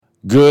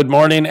Good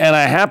morning and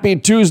a happy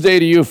Tuesday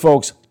to you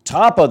folks.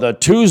 Top of the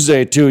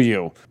Tuesday to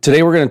you.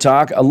 Today we're going to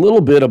talk a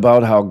little bit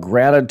about how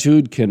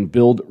gratitude can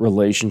build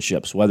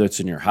relationships, whether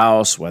it's in your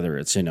house, whether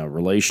it's in a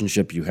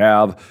relationship you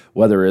have,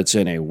 whether it's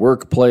in a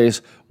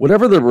workplace,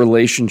 whatever the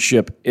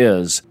relationship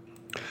is.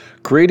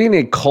 Creating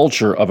a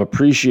culture of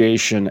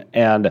appreciation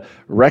and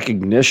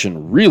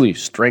recognition really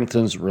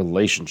strengthens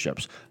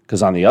relationships.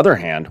 Because on the other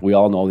hand, we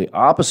all know the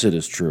opposite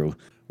is true.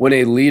 When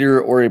a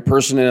leader or a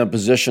person in a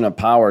position of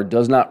power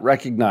does not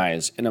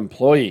recognize an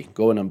employee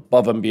going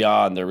above and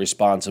beyond their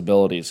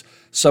responsibilities,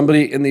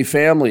 somebody in the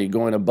family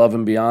going above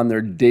and beyond their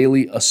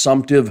daily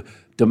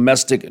assumptive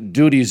domestic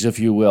duties, if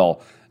you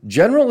will,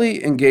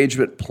 generally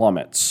engagement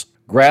plummets.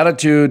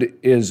 Gratitude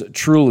is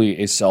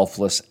truly a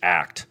selfless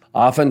act.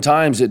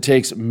 Oftentimes, it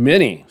takes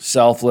many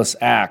selfless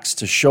acts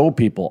to show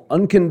people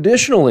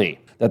unconditionally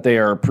that they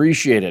are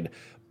appreciated,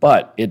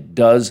 but it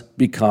does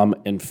become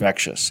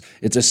infectious.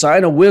 It's a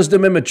sign of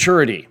wisdom and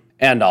maturity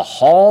and a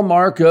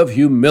hallmark of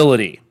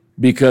humility,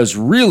 because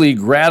really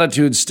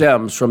gratitude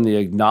stems from the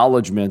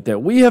acknowledgement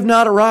that we have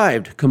not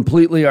arrived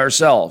completely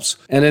ourselves.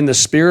 And in the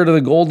spirit of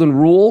the golden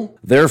rule,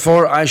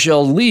 therefore I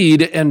shall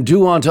lead and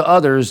do unto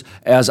others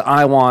as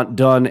I want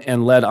done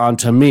and led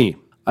unto me.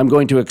 I'm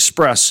going to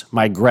express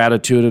my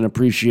gratitude and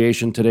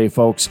appreciation today,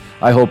 folks.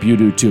 I hope you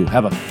do too.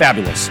 Have a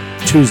fabulous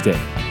Tuesday.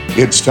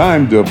 It's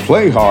time to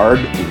play hard,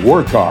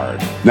 work hard.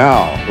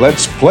 Now,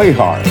 let's play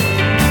hard.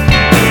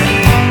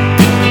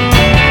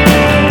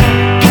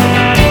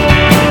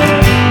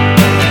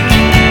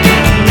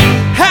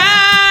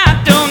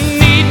 I don't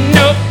need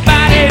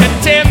nobody to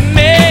tell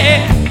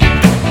me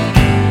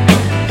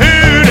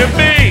who to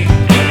be.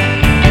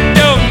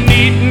 Don't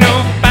need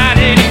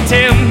nobody to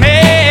tell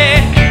me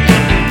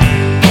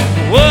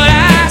what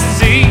I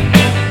see.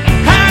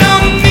 I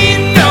don't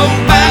need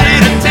nobody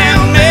to tell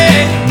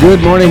me.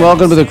 Good morning.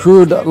 Welcome to the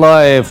Crude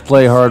Life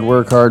Play Hard,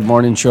 Work Hard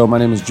morning show. My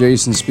name is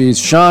Jason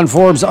Spees. Sean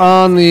Forbes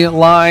on the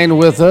line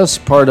with us,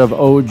 part of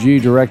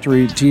OG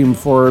Directory Team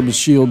Forbes.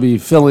 She'll be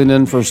filling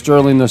in for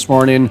Sterling this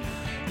morning.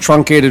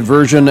 Truncated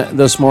version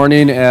this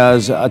morning,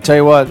 as I tell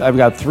you what, I've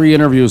got 3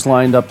 interviews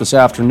lined up this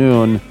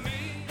afternoon.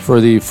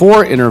 For the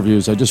 4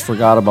 interviews, I just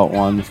forgot about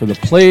one, for the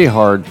Play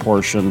Hard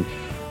portion,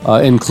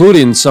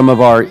 including some of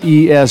our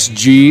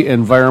ESG,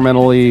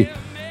 environmentally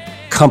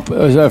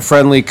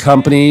friendly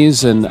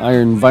companies and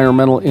our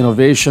environmental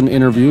innovation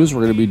interviews.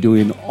 We're going to be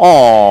doing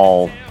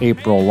all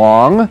April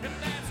long.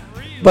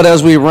 But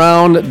as we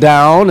round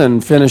down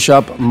and finish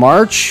up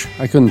March,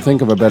 I couldn't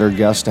think of a better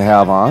guest to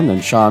have on than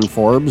Sean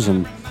Forbes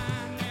and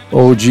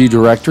OG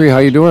Directory. How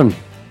you doing?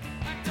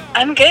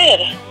 I'm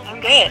good.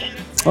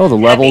 Oh, the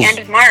levels.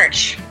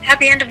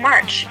 Happy end of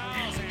March.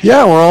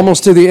 Yeah, we're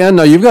almost to the end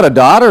now. You've got a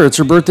daughter. It's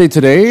her birthday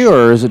today,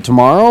 or is it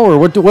tomorrow? Or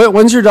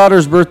when's your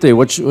daughter's birthday?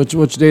 Which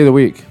day of the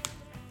week?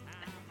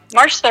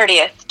 March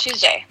 30th,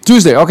 Tuesday.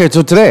 Tuesday. Okay,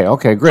 so today.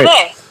 Okay, great.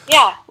 Today,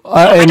 yeah.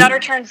 My daughter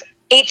turns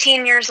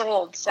 18 years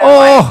old, so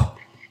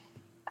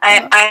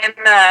I'm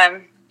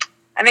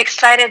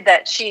excited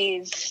that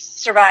she's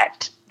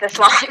survived this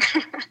long.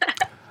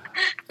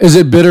 Is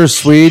it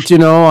bittersweet?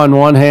 On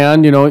one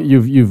hand,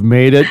 you've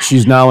made it.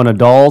 She's now an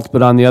adult,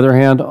 but on the other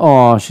hand,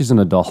 she's an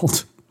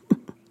adult.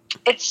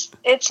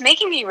 It's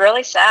making me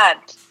really sad,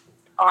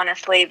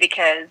 honestly,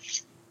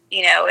 because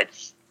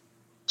it's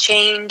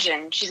change,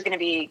 and she's going to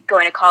be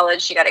going to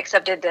college. She got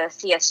accepted to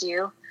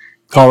CSU,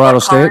 Colorado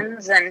State,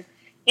 and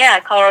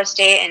Colorado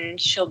State,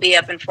 and she'll be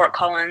up in Fort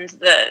Collins.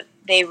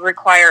 They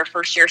require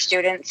first-year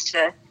students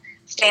to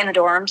stay in the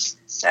dorms,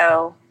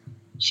 so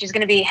she's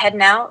going to be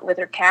heading out with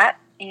her cat,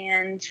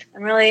 and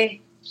I'm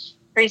really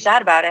pretty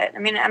sad about it. I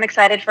mean, I'm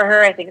excited for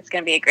her. I think it's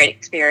going to be a great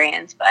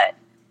experience, but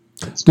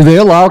do they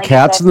allow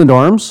cats in the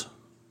dorms?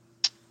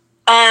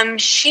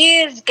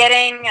 She is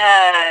getting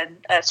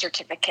a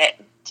certificate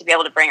to be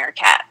able to bring her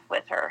cat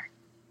with her.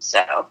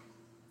 So,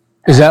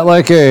 is that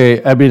like I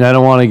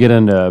don't want to get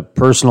into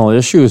personal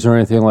issues or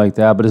anything like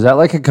that, but is that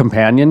like a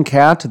companion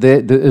cat?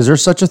 Is there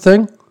such a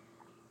thing?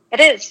 It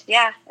is,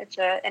 yeah. It's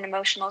an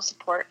emotional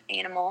support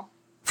animal.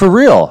 For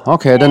real?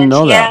 Okay, I didn't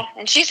know that. Yeah,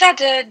 and she's had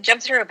to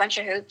jump through a bunch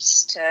of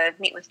hoops to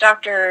meet with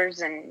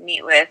doctors and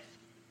meet with,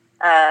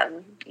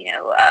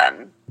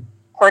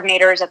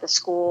 coordinators at the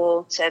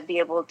school to be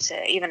able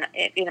to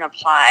even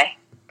apply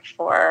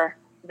for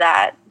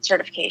that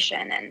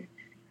certification, and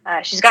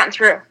she's gotten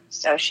through.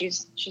 So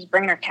she's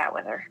bringing her cat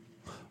with her.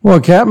 Well,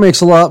 a cat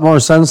makes a lot more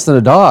sense than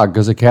a dog,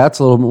 because a cat's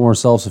a little bit more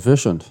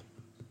self-sufficient.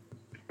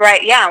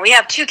 Right, yeah. We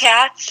have 2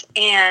 cats,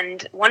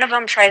 and one of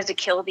them tries to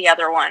kill the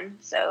other one,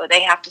 so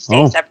they have to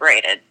stay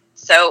separated.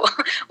 So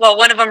while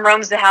one of them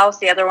roams the house,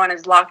 the other one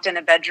is locked in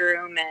a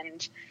bedroom,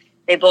 and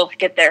they both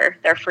get their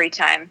free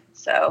time.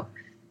 So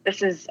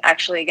this is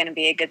actually going to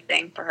be a good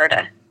thing for her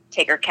to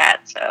take her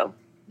cat, so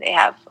they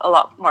have a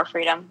lot more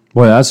freedom.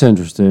 Boy, that's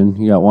interesting.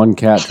 You got one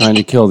cat trying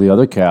to kill the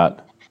other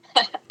cat.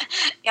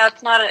 Yeah,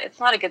 it's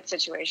not a good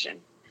situation.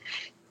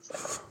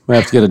 So. We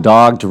have to get a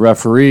dog to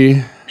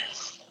referee,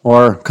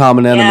 or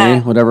common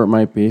enemy, whatever it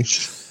might be.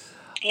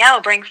 Yeah,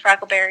 we'll bring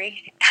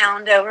Freckleberry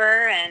Hound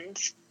over,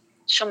 and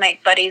she'll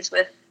make buddies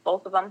with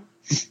both of them.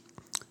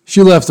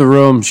 She left the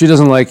room. She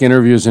doesn't like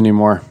interviews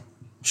anymore.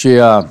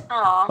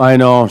 I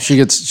know she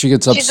gets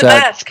upset. She's the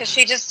best because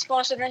she just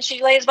and then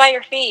she lays by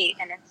your feet,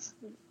 and it's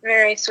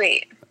very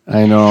sweet.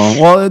 I know.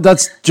 Well,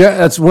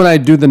 that's when I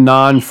do the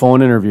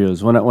non-phone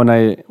interviews. When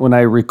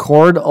I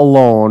record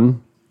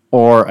alone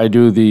or I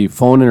do the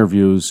phone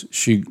interviews,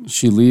 she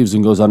leaves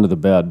and goes under the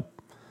bed.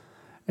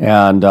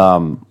 And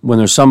when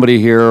there's somebody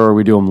here or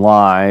we do them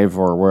live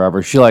or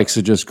wherever, she likes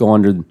to just go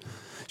under.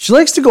 She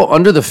likes to go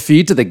under the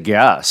feet of the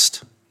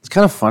guest. It's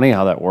kind of funny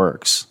how that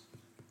works.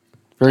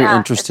 Very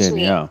interesting.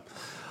 Yeah.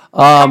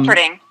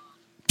 Comforting.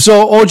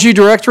 So OG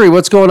Directory,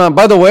 what's going on?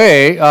 By the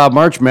way,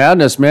 March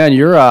Madness, man,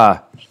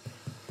 I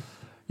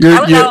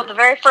was out the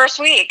very first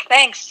week.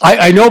 Thanks.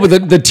 I know,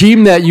 but the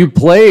team that you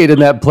played in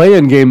that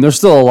play-in game, they're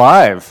still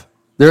alive.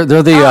 They're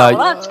the.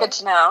 Well, that's good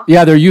to know.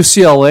 Yeah, they're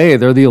UCLA.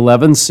 They're the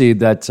 11th seed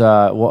that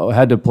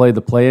had to play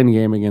the play-in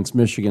game against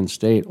Michigan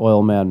State.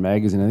 Oil Man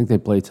Magazine. I think they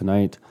play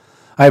tonight.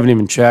 I haven't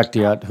even checked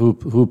yet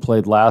who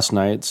played last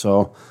night,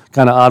 so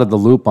kind of out of the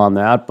loop on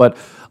that. But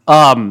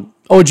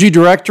OG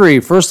Directory.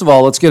 First of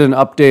all, let's get an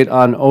update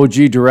on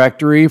OG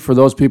Directory for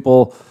those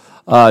people.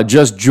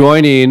 Just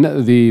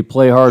joining the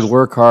Play Hard,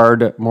 Work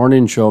Hard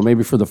morning show,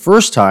 maybe for the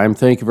first time,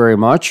 thank you very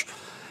much.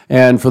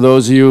 And for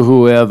those of you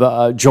who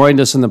have joined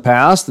us in the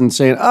past and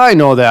saying, I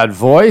know that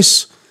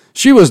voice.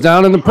 She was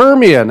down in the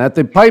Permian at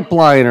the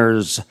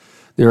Pipeliners,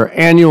 their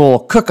annual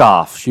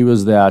cook-off. She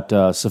was that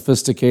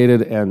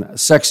sophisticated and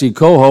sexy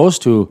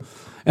co-host who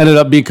ended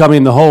up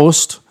becoming the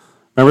host.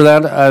 Remember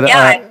that?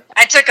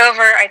 I took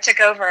over. I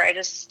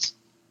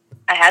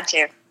had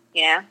to,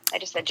 I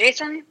just said,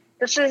 Jason,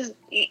 this is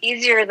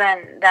easier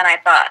than I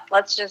thought.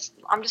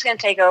 I'm just going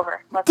to take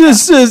over.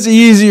 This is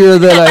easier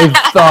than I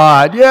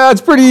thought. Yeah,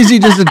 it's pretty easy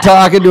just to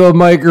talk into a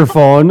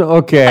microphone.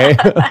 Okay.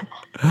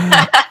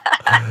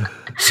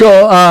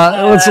 So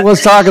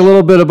let's talk a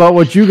little bit about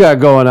what you got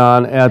going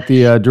on at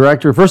the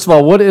Directory. First of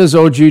all, what is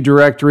OG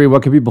Directory?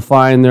 What can people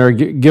find there?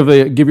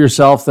 Give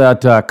yourself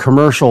that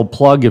commercial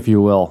plug, if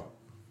you will.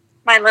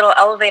 My little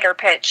elevator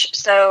pitch.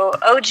 So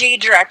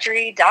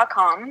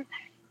ogdirectory.com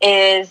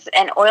is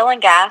an oil and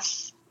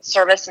gas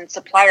service and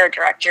supplier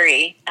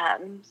directory,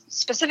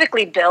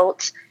 specifically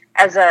built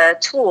as a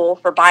tool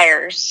for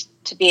buyers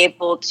to be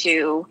able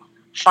to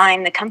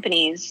find the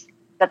companies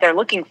that they're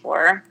looking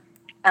for,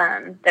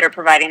 that are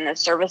providing the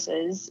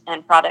services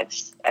and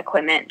products,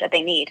 equipment that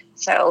they need.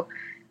 So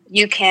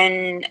you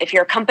can, if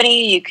you're a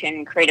company, you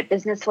can create a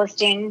business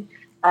listing.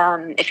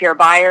 If you're a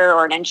buyer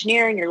or an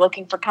engineer and you're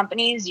looking for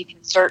companies, you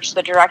can search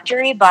the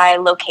directory by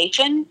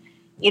location,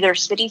 either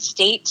city,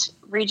 state,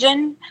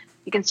 region.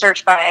 You can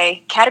search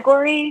by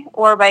category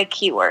or by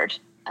keyword.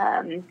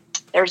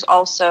 There's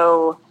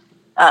also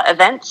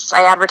events.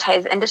 I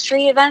advertise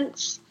industry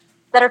events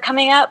that are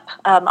coming up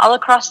all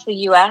across the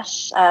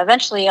U.S.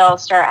 Eventually, I'll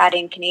start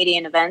adding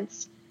Canadian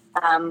events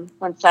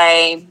once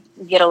I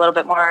get a little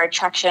bit more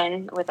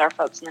traction with our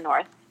folks in the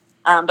north.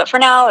 But for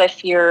now,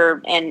 if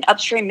you're in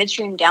upstream,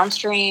 midstream,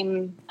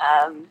 downstream,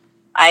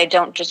 I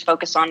don't just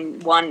focus on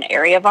one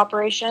area of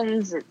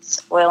operations.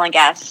 It's oil and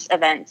gas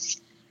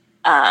events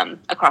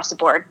across the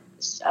board.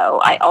 So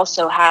I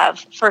also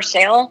have for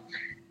sale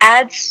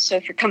ads. So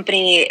if your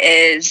company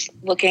is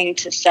looking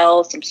to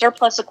sell some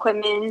surplus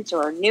equipment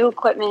or new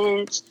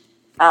equipment,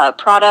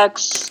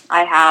 products,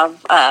 I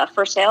have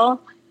for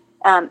sale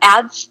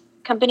ads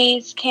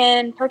companies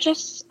can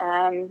purchase.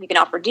 You can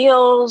offer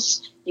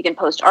deals. You can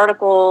post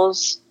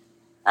articles,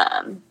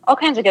 all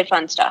kinds of good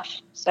fun stuff.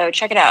 So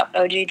check it out,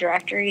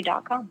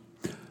 ogdirectory.com.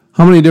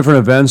 How many different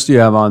events do you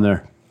have on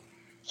there?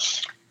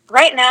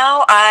 Right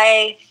now,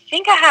 I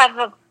think I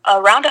have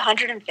around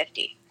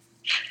 150.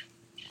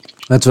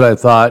 That's what I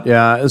thought.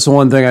 Yeah, it's the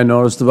one thing I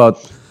noticed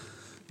about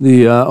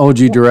the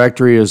OG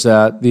Directory is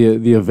that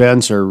the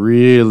events are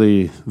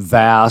really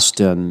vast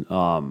and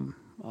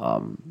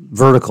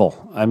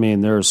vertical. I mean,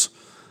 there's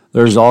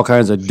all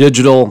kinds of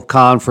digital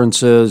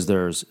conferences.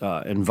 There's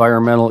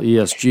environmental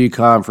ESG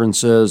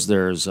conferences.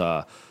 There's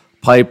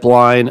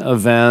pipeline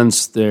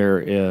events. There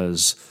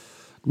is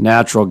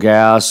natural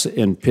gas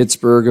in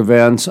Pittsburgh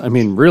events. I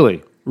mean,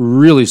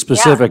 really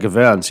specific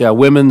events. Yeah,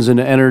 women's and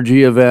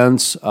energy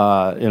events.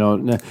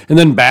 And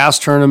then bass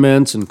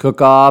tournaments and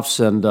cook-offs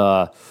and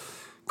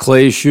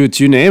clay shoots.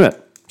 You name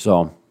it.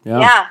 So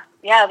yeah.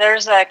 Yeah.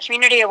 There's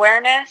community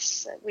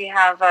awareness. We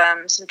have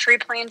some tree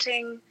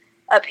planting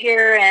up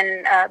here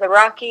in the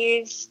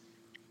Rockies.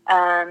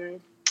 I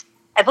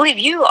believe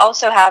you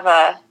also have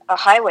a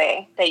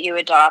highway that you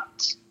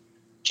adopt,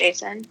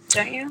 Jason,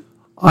 don't you?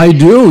 I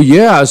do,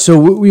 yeah. So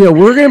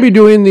we're going to be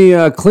doing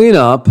the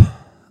cleanup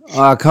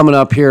coming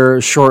up here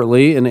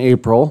shortly in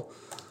April.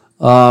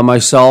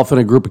 Myself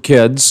and a group of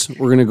kids,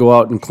 we're going to go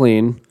out and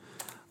clean.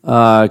 Do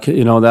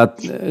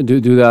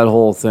that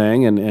whole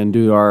thing and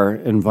do our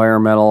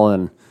environmental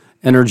and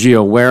energy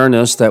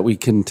awareness that we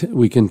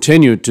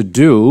continue to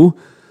do.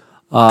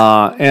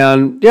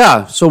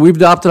 So we've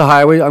adopted a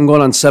highway. I'm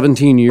going on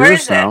 17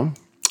 years now.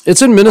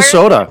 It's in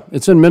Minnesota.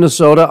 It's in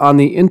Minnesota on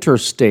the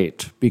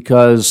interstate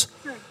because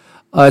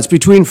It's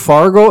between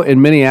Fargo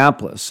and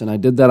Minneapolis, and I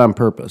did that on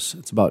purpose.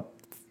 It's about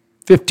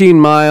 15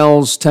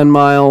 miles, 10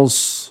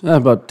 miles,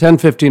 about 10,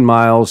 15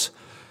 miles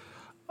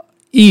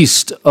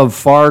east of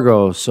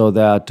Fargo, so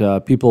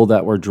that people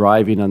that were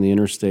driving on the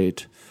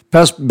interstate,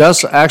 best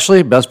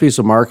piece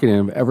of marketing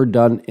I've ever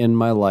done in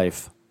my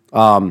life.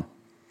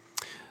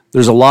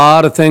 There's a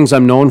lot of things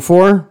I'm known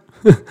for,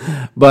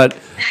 but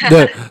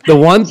the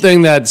one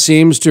thing that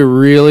seems to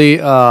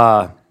really,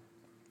 I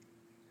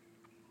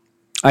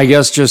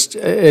guess, just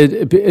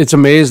it's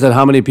amazed at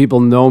how many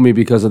people know me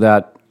because of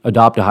that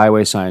Adopt a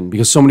Highway sign,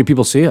 because so many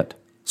people see it.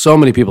 So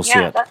many people see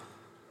it.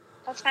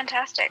 That's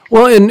fantastic.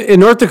 Well, in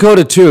North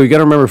Dakota too, you got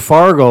to remember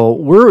Fargo.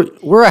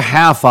 We're a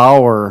half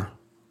hour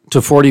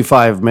to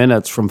 45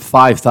 minutes from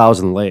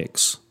 5,000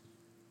 lakes,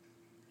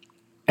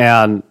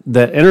 and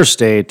the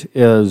interstate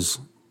is,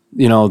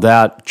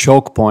 that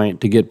choke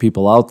point to get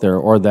people out there,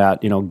 or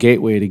that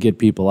gateway to get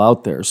people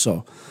out there.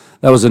 So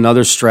that was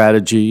another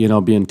strategy.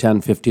 Being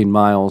 10, 15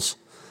 miles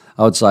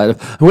outside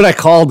of. When I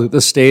called the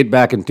state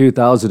back in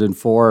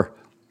 2004,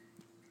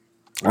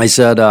 I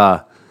said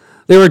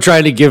they were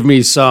trying to give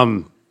me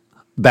some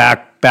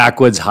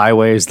backwoods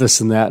highways,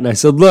 this and that, and I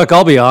said, "Look,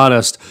 I'll be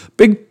honest.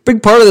 Big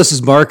part of this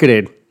is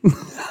marketing."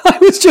 I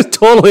was just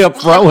totally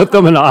upfront with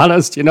them and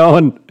honest, and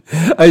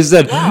I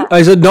said,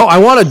 "No, I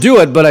want to do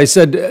it," but I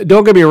said,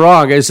 "Don't get me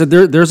wrong." I said,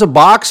 "There's a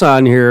box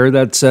on here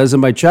that says in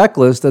my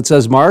checklist that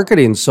says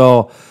marketing.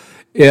 So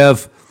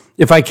if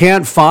I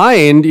can't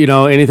find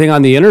anything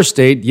on the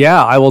interstate,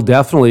 yeah, I will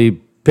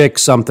definitely pick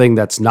something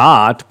that's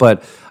not."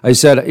 But I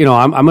said,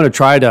 I'm going to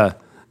try to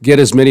get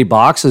as many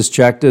boxes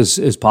checked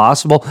as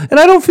possible, and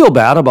I don't feel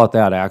bad about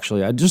that.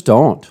 Actually, I just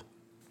don't.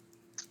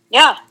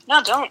 Yeah,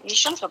 no, don't. You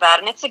shouldn't feel bad,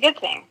 and it's a good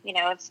thing.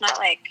 It's not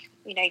like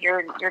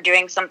you're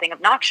doing something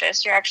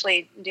obnoxious. You're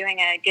actually doing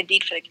a good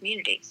deed for the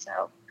community.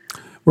 So.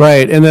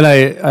 Right, and then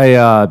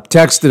I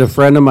texted a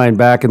friend of mine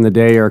back in the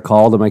day, or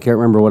called him. I can't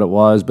remember what it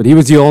was, but he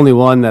was the only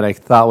one that I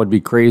thought would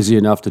be crazy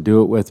enough to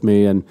do it with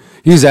me. And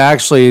he's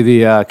actually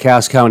the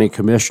Cass County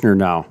Commissioner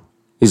now.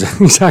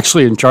 He's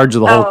actually in charge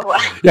of the whole. Oh.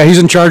 Yeah, he's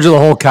in charge of the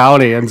whole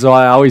county, and so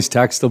I always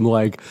text him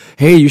like,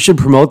 "Hey, you should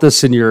promote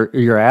this in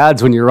your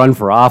ads when you run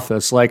for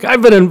office. Like,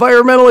 I've been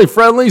environmentally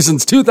friendly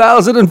since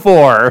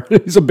 2004."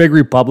 He's a big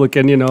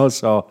Republican,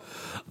 so.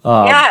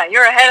 Yeah,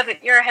 you're ahead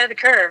of the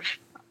curve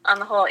on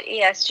the whole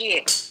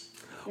ESG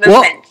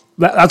movement.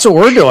 Well, that's what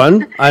we're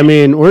doing. I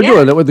mean, we're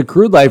doing it with the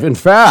Crude Life. In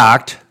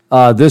fact,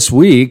 this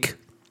week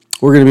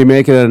we're going to be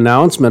making an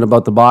announcement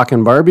about the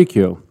Bakken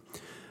Barbecue.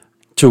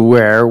 To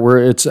where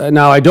it's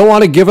now, I don't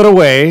want to give it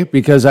away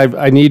because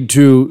I need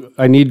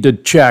to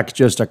check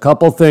just a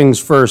couple things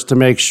first to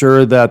make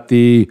sure that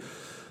the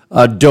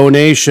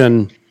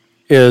donation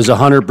is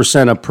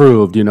 100%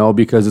 approved.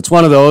 Because it's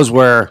one of those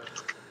where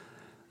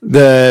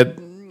the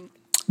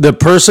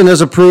person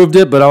has approved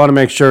it, but I want to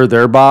make sure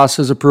their boss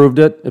has approved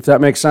it. If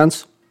that makes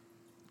sense.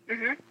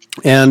 Mm-hmm.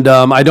 And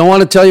I don't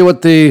want to tell you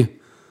what the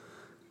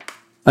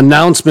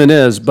announcement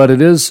is, but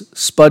it is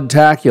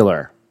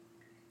Spudtacular.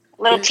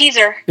 Little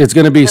teaser. It's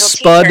going to be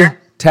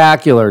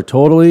Spudtacular,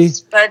 totally.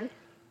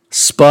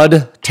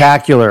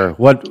 Spudtacular.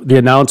 What the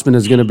announcement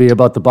is going to be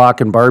about the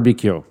Bakken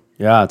Barbecue.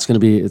 Yeah, it's going to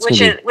be.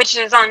 Which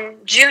is on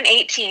June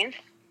 18th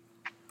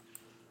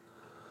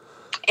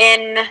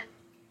in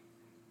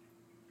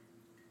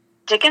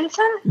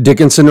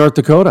Dickinson, North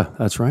Dakota.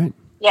 That's right.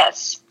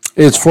 Yes.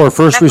 It's for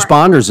first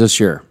responders this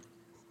year.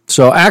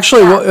 So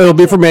actually, it'll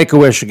be for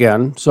Make-A-Wish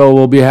again. So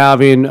we'll be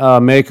having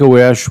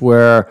Make-A-Wish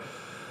where.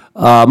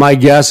 My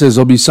guess is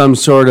there'll be some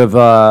sort of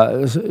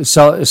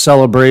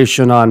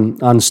celebration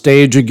on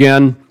stage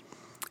again.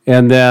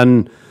 And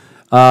then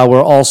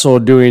we're also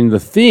doing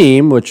the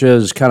theme, which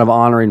is kind of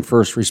honoring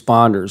first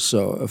responders.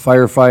 So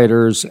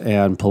firefighters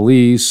and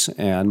police,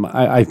 and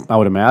I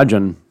would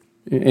imagine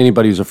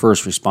anybody who's a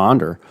first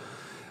responder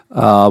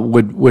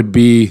would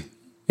be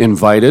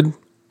invited,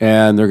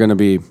 and they're going to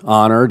be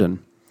honored.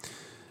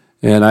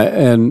 And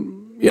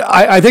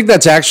I think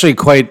that's actually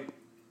quite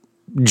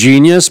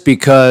genius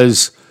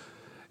because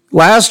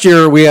last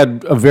year we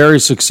had a very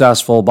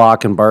successful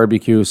Bakken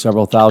Barbecue,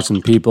 several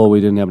thousand people. We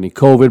didn't have any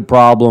COVID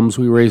problems.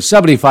 We raised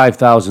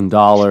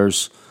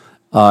 $75,000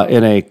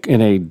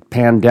 in a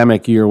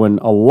pandemic year when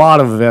a lot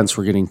of events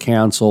were getting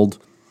canceled.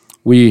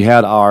 We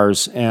had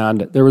ours,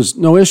 and there was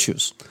no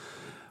issues.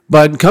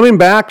 But coming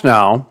back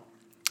now,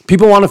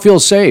 people want to feel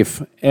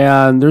safe,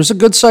 and there's a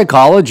good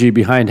psychology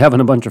behind having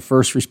a bunch of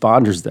first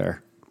responders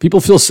there.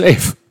 People feel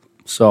safe,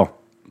 so.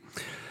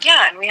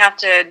 Yeah, and we have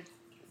to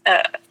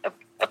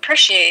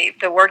appreciate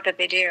the work that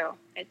they do.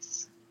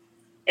 It's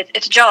a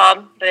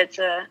job, but it's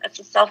a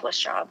selfless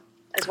job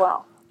as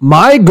well.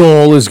 My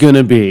goal is going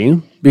to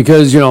be,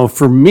 because,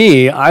 for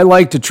me, I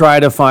like to try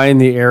to find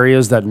the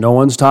areas that no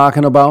one's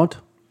talking about.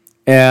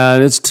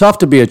 And it's tough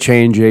to be a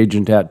change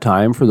agent at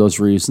time for those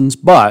reasons.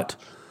 But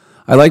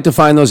I like to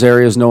find those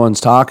areas no one's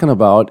talking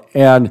about.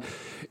 And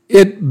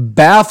it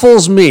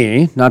baffles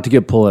me, not to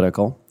get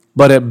political,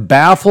 but it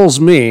baffles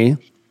me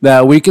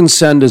that we can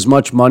send as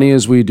much money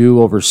as we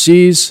do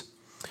overseas,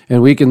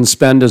 and we can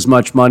spend as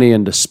much money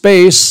into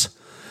space,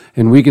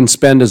 and we can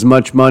spend as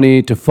much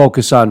money to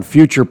focus on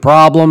future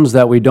problems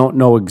that we don't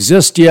know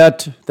exist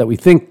yet, that we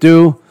think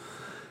do,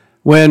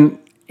 when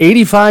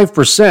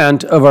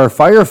 85% of our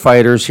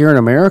firefighters here in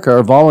America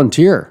are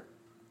volunteer.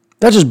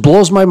 That just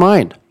blows my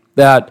mind,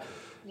 that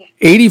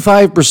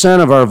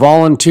 85% of our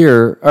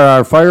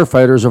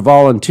firefighters are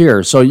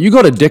volunteer. So you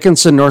go to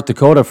Dickinson, North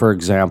Dakota, for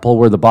example,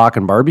 where the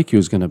Bakken barbecue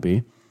is going to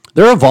be.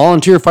 They're a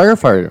volunteer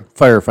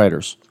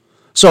firefighters.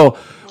 So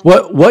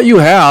what you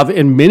have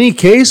in many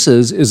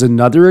cases is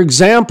another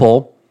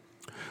example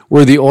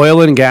where the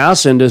oil and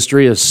gas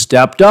industry has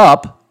stepped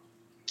up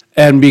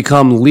and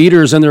become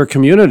leaders in their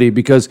community.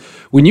 Because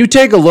when you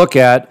take a look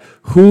at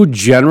who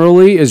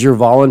generally is your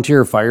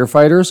volunteer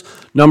firefighters,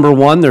 number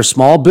one, they're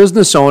small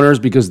business owners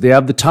because they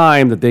have the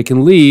time that they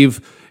can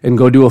leave and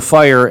go do a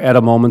fire at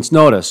a moment's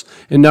notice.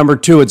 And number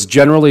two, it's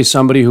generally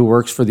somebody who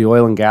works for the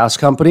oil and gas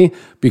company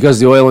because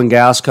the oil and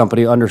gas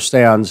company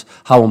understands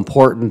how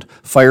important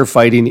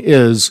firefighting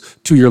is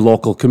to your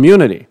local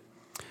community.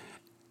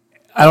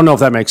 I don't know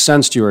if that makes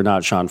sense to you or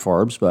not, Sean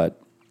Forbes,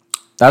 but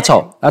that's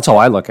how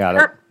I look at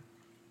it.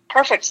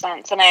 Perfect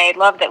sense. And I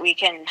love that we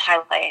can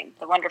highlight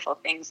the wonderful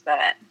things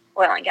that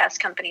oil and gas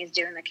companies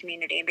do in the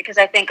community, because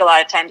I think a lot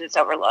of times it's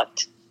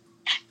overlooked.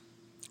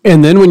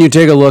 And then when you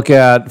take a look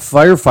at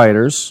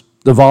firefighters,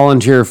 the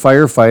volunteer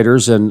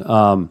firefighters in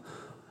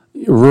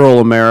rural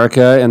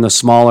America and the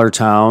smaller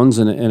towns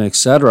and et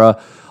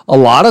cetera, a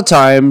lot of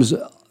times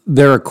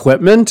their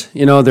equipment,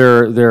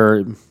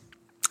 their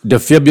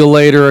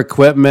defibrillator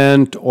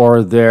equipment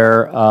or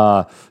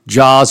their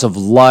jaws of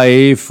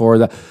life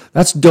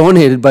that's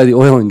donated by the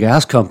oil and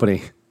gas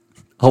company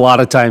a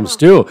lot of times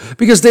too,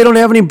 because they don't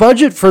have any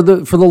budget from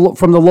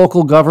the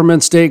local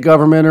government, state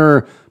government,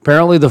 or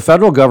apparently the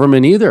federal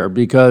government either,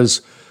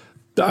 because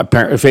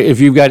if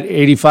you've got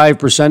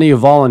 85% of you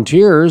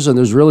volunteers and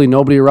there's really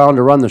nobody around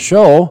to run the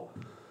show,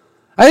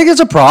 I think it's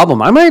a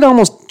problem. I might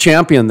almost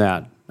champion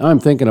that. Now I'm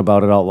thinking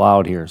about it out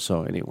loud here.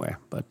 So anyway,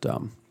 but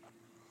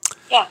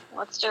yeah,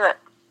 let's do it.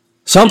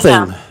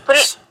 Something.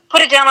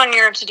 Put it down on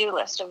your to-do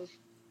list of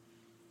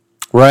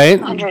right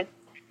 100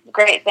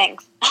 great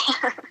things.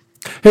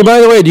 Hey, by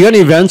the way, do you have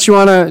any events you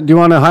want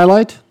to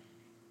highlight?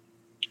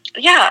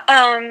 Yeah,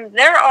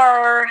 there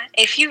are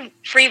a few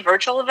free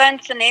virtual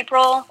events in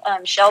April.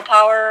 Shell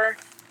Power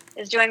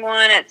is doing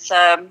one. It's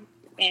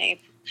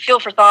Fuel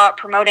for Thought,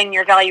 promoting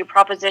your value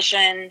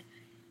proposition,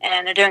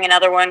 and they're doing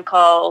another one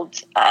called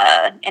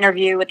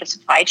Interview with the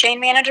Supply Chain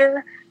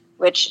Manager,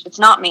 which it's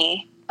not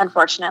me,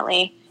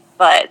 unfortunately,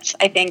 but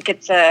I think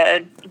it's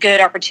a good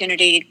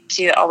opportunity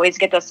to always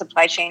get the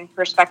supply chain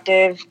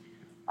perspective.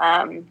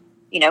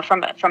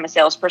 From a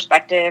sales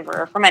perspective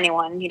or from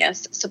anyone,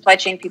 supply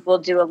chain people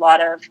do a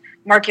lot of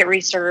market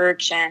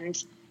research,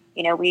 and,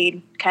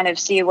 we kind of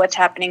see what's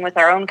happening with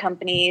our own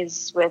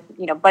companies with,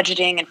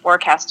 budgeting and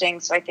forecasting.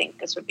 So I think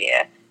this would be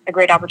a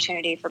great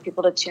opportunity for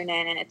people to tune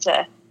in, and it's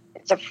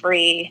a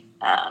free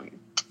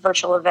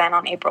virtual event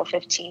on April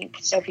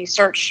 15th. So if you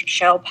search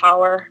Shell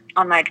Power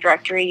on my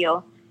directory,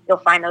 you'll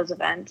find those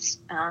events.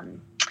 I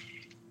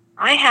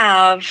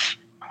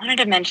wanted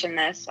to mention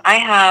this. I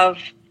have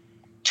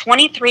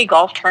 23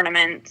 golf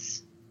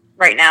tournaments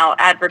right now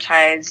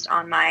advertised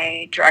on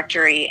my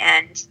directory,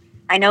 and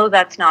I know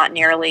that's not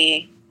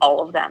nearly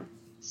all of them.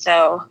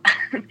 So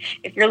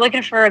if you're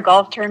looking for a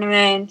golf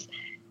tournament,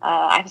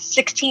 I have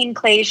 16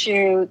 clay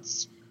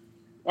shoots,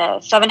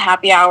 7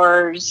 happy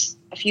hours,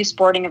 a few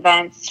sporting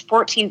events,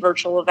 14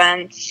 virtual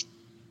events,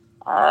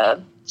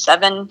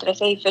 7, did I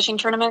say fishing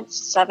tournaments?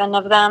 7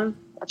 of them.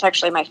 That's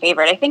actually my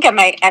favorite. I think I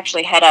might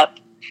actually head up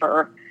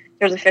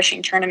there's a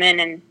fishing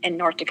tournament in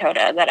North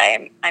Dakota that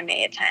I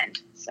may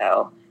attend.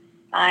 So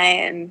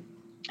I'm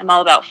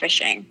all about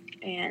fishing,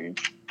 and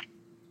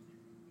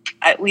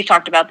we've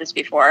talked about this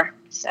before.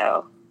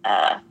 So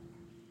I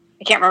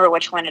can't remember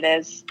which one it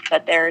is,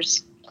 but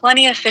there's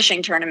plenty of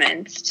fishing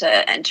tournaments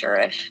to enter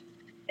if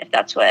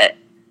that's what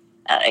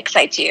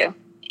excites you.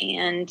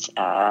 And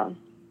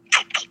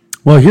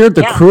well, here at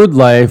the Crude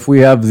Life, we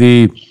have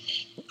the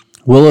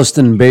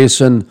Williston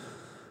Basin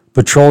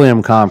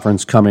Petroleum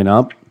Conference coming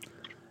up,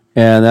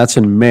 and that's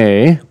in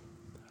May,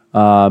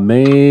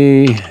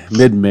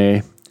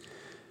 mid-May.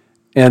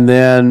 And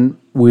then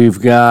we've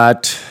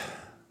got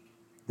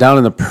down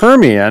in the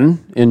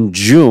Permian in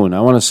June.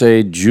 I want to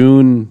say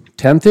June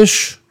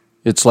 10th-ish.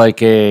 It's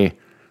like a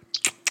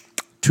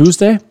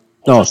Tuesday?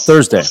 No,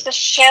 Thursday. Is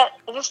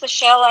this the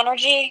Shell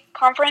Energy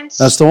Conference?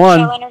 That's the one.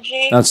 Shell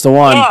Energy? That's the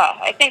one. Yeah,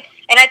 I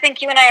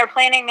think you and I are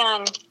planning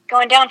on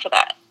going down for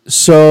that.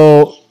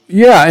 So,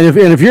 yeah, and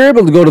if you're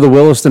able to go to the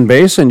Williston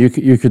Basin, you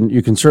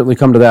can certainly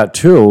come to that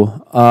too.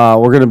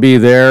 We're going to be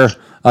there.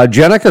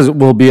 Jenica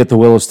will be at the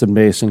Williston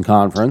Basin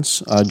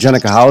Conference.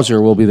 Jenica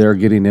Hauser will be there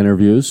getting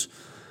interviews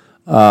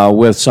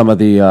with some of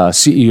the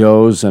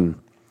CEOs and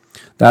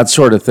that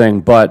sort of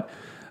thing. But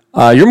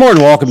you're more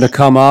than welcome to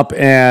come up,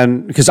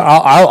 and because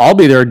I'll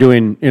be there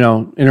doing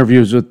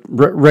interviews with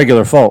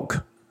regular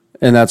folk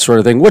and that sort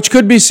of thing, which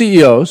could be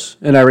CEOs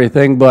and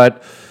everything.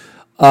 But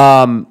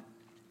we're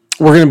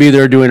going to be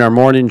there doing our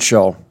morning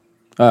show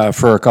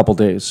for a couple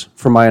days,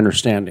 from my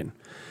understanding.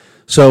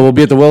 So we'll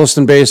be at the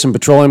Williston Basin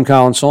Petroleum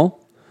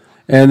Council,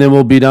 and then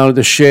we'll be down at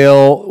the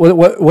Shale.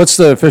 What's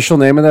the official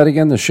name of that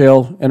again? The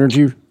Shale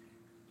Energy?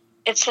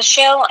 It's the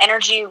Shale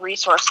Energy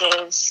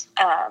Resources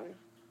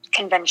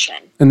Convention.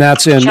 And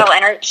that's in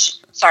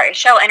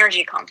Shale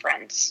Energy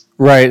Conference.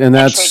 Right, and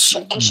that's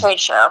trade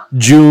show.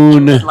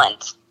 June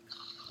Midland.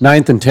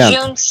 9th and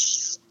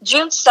 10th.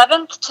 June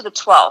 7th to the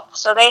 12th.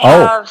 So they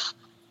have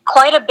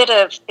quite a bit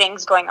of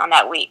things going on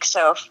that week.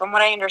 So from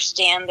what I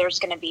understand, there's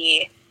going to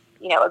be,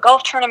 a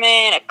golf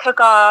tournament, a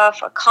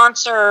cook-off, a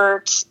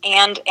concert,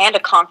 and a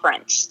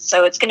conference.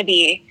 So it's going to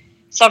be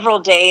several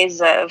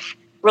days of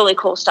really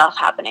cool stuff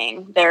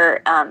happening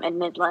there in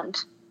Midland.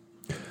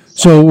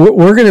 So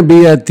we're going to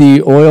be at the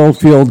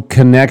Oilfield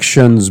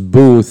Connections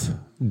booth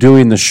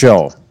doing the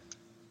show.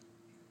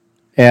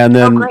 And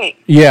then, great.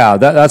 Yeah,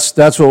 that's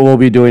what we'll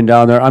be doing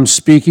down there. I'm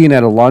speaking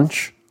at a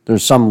lunch.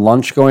 There's some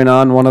lunch going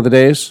on one of the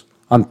days.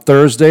 On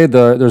Thursday,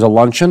 there's a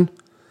luncheon,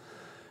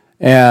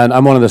 and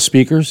I'm one of the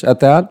speakers at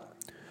that.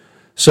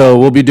 So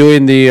we'll be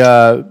doing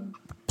the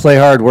Play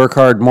Hard, Work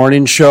Hard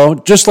morning show,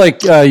 just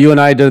like you and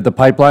I did at the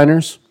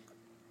Pipeliners.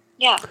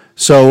 Yeah.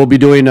 So we'll be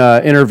doing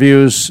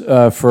interviews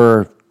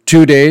for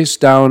 2 days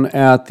down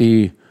at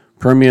the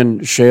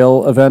Permian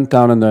Shale event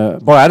down in the...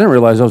 Boy, I didn't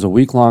realize that was a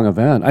week-long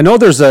event. I know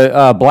there's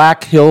a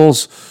Black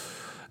Hills...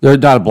 They're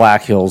not a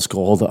Black Hills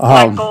Gold.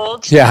 Black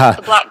Gold. Yeah.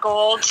 The Black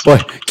Gold. Boy,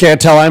 can't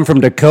tell I'm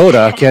from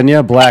Dakota, can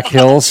you? Black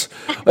Hills.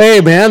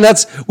 Hey, man,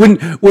 that's...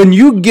 When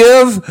you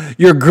give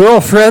your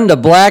girlfriend a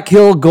Black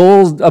Hills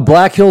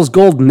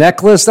Gold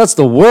necklace, that's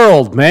the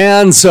world,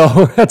 man.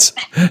 So that's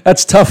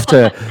tough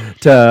to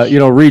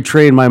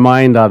retrain my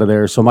mind out of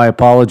there. So my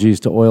apologies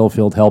to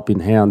Oilfield Helping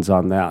Hands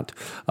on that.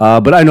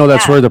 But I know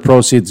that's where the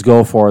proceeds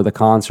go for the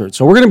concert.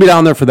 So we're going to be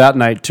down there for that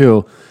night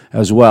too,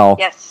 as well.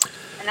 Yes,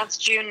 and that's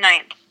June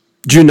 9th.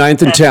 June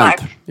 9th and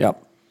 10th.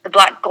 Yep. The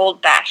Black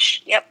Gold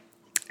Bash. Yep.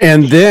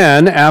 And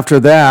then after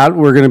that,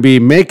 we're going to be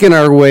making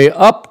our way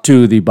up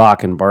to the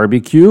Bakken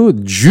Barbecue.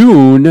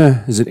 June,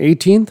 is it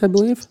 18th, I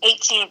believe?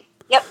 18th.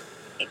 Yep.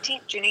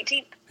 18th, June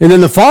 18th. And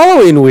then the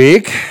following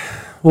week,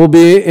 we'll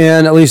be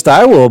in, at least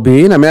I will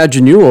be, and I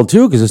imagine you will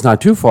too, because it's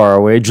not too far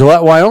away,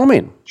 Gillette,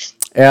 Wyoming,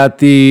 at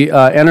the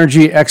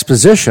Energy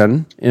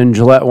Exposition in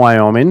Gillette,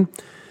 Wyoming.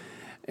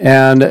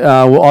 And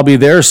I'll be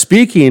there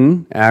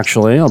speaking,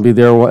 actually. I'll be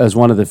there as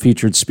one of the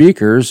featured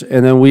speakers.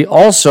 And then we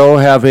also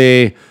have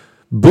a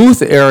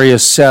booth area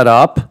set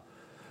up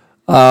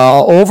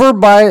over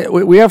by,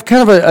 we have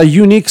kind of a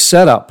unique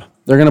setup.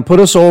 They're going to put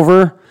us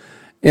over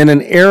in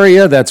an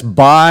area that's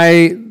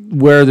by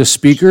where the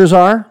speakers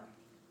are.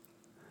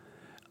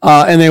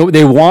 And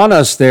they want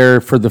us there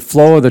for the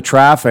flow of the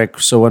traffic,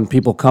 so when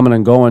people coming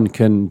and going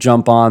can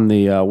jump on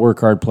the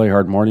Work Hard, Play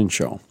Hard morning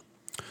show.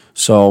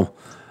 So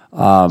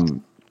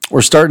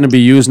we're starting to be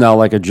used now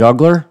like a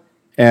juggler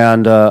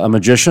and a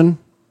magician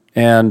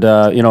and,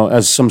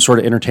 as some sort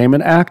of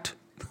entertainment act.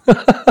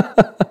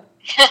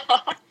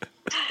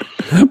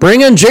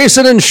 Bring in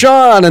Jason and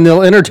Sean and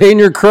they'll entertain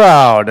your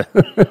crowd.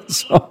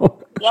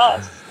 So.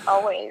 Yes,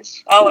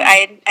 always. Oh,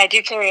 I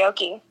do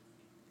karaoke.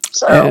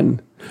 So.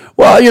 And,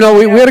 well,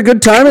 we had a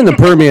good time in the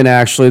Permian,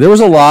 actually. There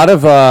was a lot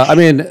of,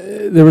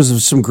 there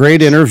was some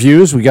great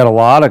interviews. We got a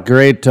lot of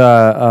great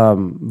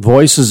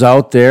voices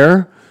out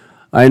there.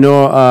 I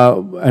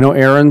know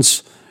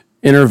Erin's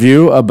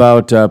interview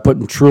about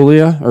putting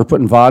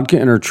vodka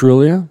in her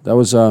Trulia. That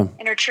was in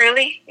her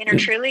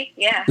Truly,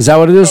 yeah. Is that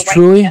what it is,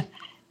 Truly? Yeah.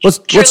 What's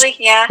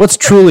Trulia?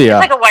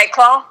 It's like a White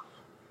Claw.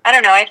 I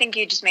don't know. I think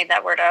you just made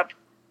that word up.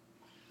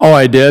 Oh,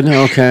 I did.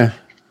 Okay.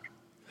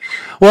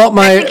 Well,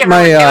 I think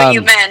everyone knew what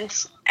you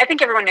meant. I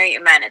think everyone knew what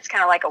you meant. It's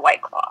kind of like a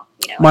White Claw.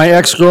 My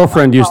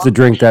ex-girlfriend used to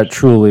drink that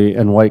Truly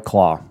and White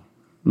Claw.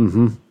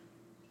 Mm-hmm.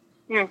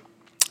 Mm.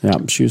 Yeah,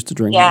 she used to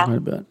drink it quite a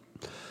bit.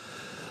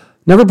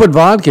 Never put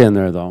vodka in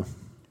there, though.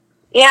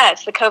 Yeah,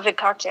 it's the COVID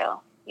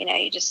cocktail.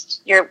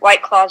 Your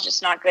White Claw is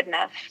just not good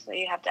enough, so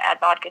you have to add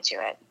vodka to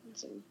it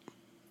to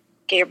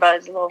get your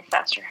buzz a little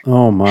faster.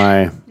 Oh,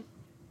 my.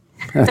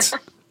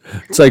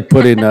 It's like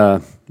putting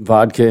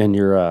vodka in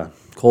your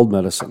cold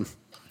medicine.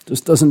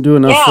 Just doesn't do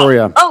enough for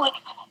you. Oh,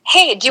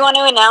 hey, do you want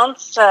to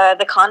announce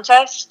the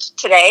contest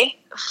today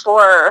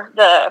for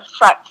the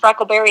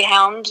Frackleberry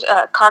Hound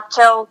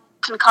cocktail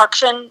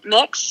concoction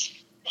mix?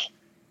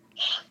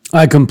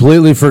 I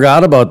completely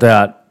forgot about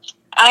that.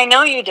 I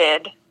know you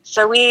did.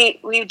 So we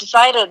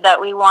decided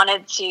that we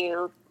wanted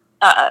to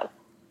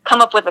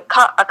come up with a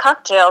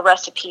cocktail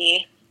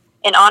recipe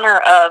in honor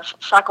of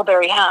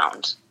Frackleberry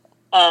Hound.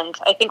 And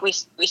I think we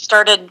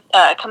started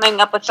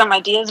coming up with some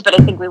ideas, but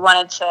I think we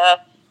wanted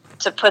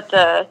to put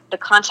the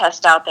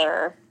contest out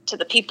there to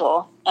the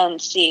people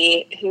and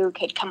see who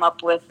could come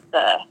up with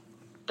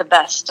the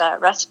best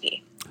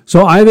recipe.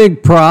 So I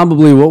think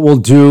probably what we'll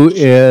do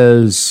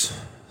is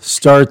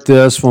start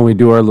this when we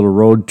do our little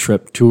road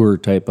trip tour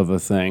type of a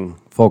thing.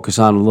 Focus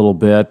on a little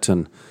bit,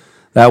 and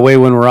that way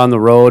when we're on the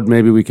road,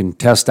 maybe we can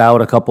test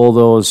out a couple of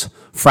those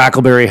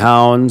Frackleberry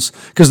Hounds.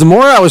 Because the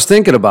more I was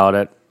thinking about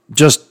it,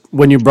 just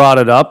when you brought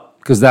it up,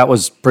 because that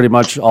was pretty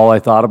much all I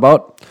thought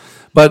about.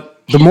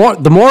 But the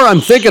more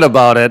I'm thinking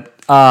about it,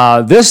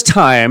 this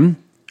time,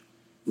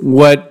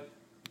 what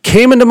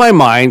came into my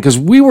mind, because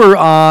we were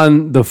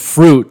on the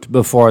fruit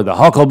before, the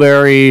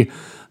huckleberry,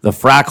 the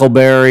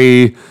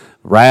frackleberry,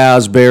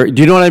 raspberry.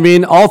 Do you know what I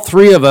mean? All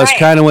three of us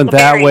kind of went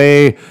that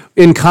way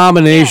in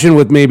combination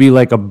with maybe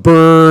like a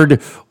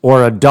bird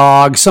or a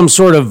dog, some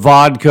sort of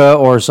vodka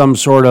or some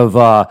sort of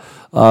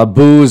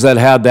booze that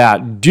had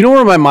that. Do you know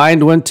where my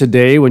mind went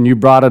today when you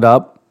brought it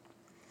up?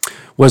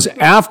 Was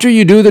after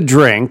you do the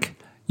drink,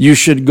 you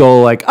should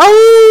go like,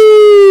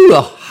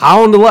 oh,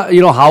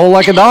 howl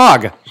like a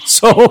dog.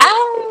 So,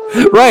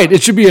 right,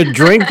 it should be a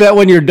drink that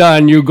when you're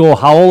done, you go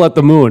howl at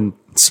the moon.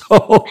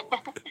 So,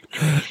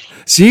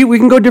 see, we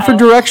can go different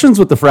directions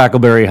with the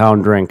Frackleberry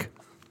Hound drink.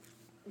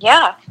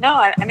 Yeah, no,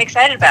 I'm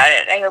excited about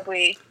it. I hope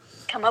we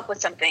come up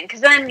with something,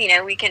 because then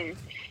we can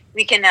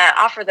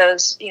offer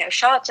those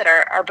shots at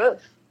our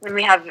booth when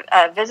we have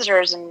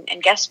visitors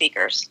and guest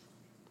speakers.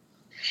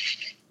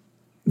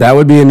 That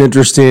would be an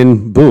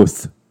interesting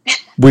booth.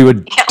 We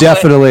would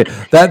definitely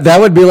that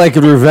would be like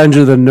a Revenge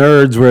of the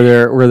Nerds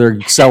where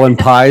they're selling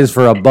pies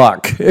for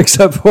 $1,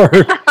 except for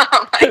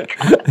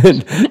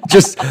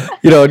just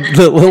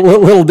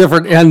little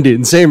different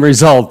ending, same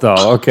result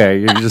though. Okay,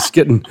 you're just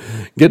getting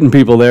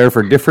people there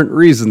for different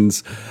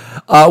reasons.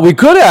 We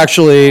could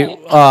actually,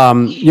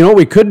 what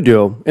we could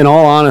do, in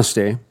all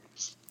honesty,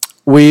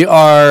 we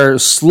are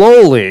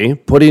slowly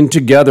putting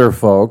together,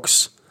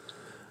 folks,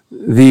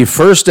 the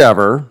first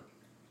ever,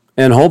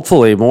 and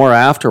hopefully more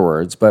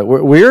afterwards, but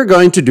we're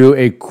going to do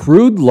a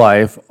Crude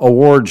Life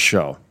Awards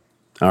show,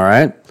 all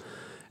right?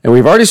 And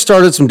we've already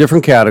started some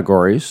different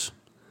categories,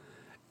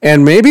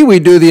 and maybe we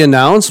do the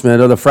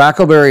announcement of the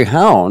Frackleberry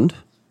Hound,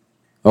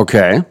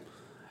 okay,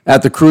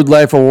 at the Crude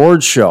Life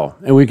Awards show,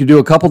 and we could do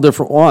a couple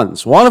different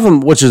ones. One of them,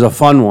 which is a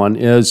fun one,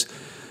 is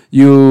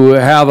you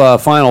have a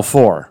Final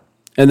Four,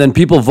 and then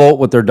people vote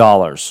with their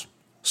dollars.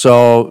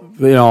 So,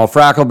 a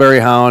Frackleberry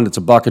Hound, it's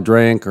 $1 a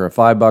drink or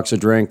 $5 a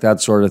drink,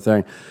 that sort of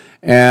thing.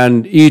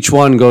 And each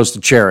one goes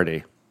to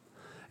charity.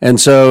 And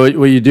so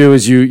what you do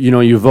is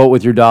you vote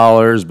with your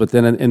dollars, but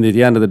then in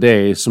the end of the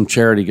day, some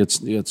charity gets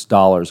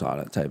dollars on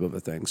it, type of a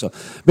thing. So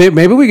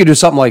maybe we could do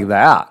something like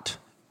that.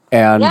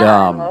 And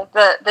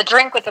the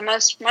drink with the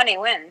most money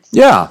wins.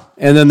 Yeah,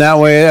 and then that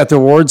way at the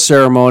awards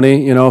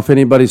ceremony, if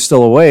anybody's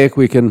still awake,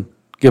 we can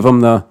give them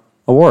the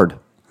award.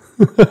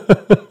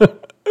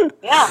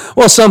 Yeah.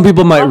 Well, some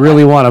people might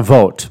really want to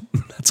vote.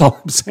 That's all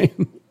I'm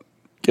saying.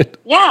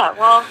 Yeah,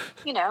 well,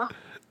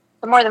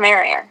 the more the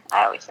merrier,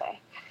 I always say.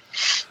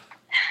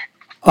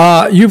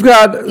 You've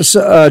got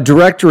a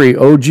directory,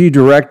 OG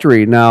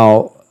directory.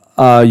 Now,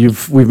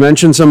 we've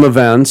mentioned some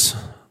events.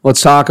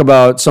 Let's talk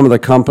about some of the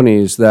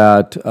companies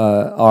that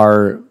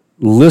are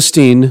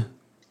listing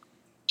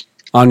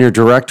on your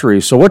directory.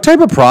 So what type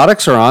of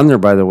products are on there,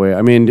 by the way?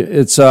 I mean,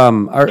 it's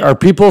are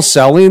people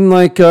selling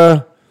like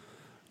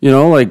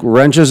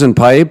wrenches and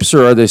pipes,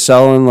 or are they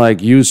selling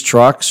like used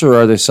trucks, or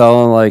are they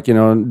selling like,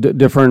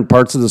 different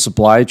parts of the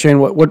supply chain?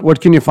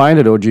 What can you find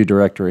at OG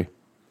Directory?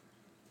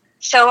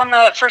 So on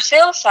the for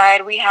sale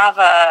side, we have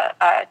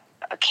a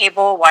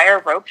cable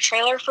wire rope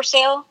trailer for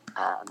sale.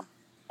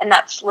 And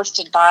that's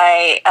listed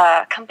by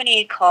a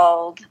company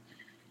called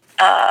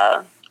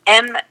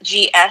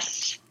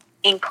MGS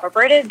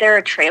Incorporated. They're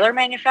a trailer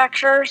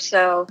manufacturer.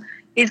 So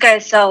these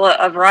guys sell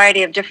a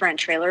variety of different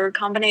trailer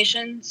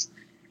combinations.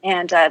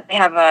 And they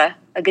have a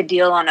good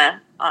deal on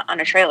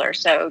a trailer.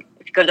 So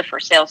if you go to the for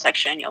sale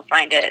section, you'll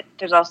find it.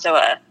 There's also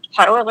a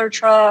hot oiler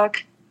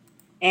truck,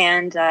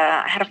 and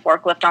I had a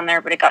forklift on there,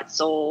 but it got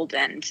sold.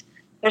 And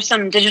there's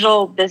some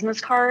digital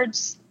business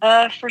cards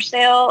for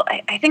sale.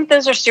 I think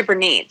those are super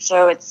neat.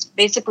 So it's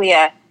basically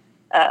a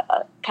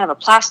kind of a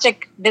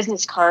plastic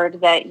business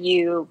card that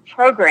you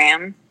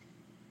program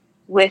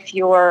with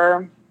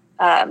your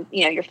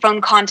your phone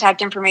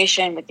contact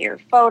information, with your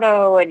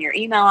photo and your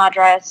email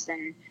address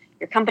and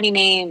your company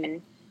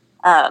name,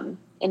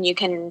 and you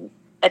can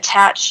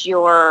attach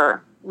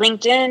your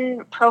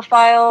LinkedIn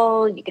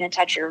profile. You can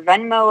attach your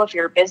Venmo if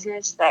you're a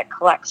business that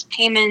collects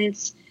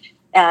payments,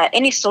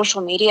 any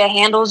social media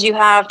handles you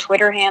have,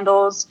 Twitter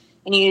handles,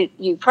 and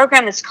you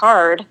program this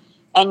card,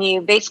 and you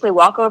basically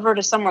walk over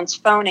to someone's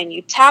phone and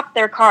you tap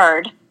their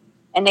card,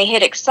 and they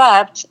hit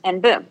accept,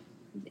 and boom,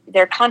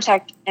 their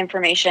contact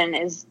information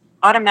is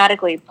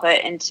automatically put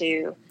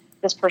into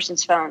this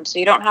person's phone. So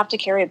you don't have to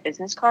carry a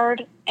business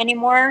card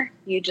anymore.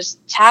 You just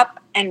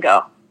tap and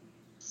go.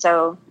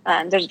 So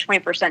there's a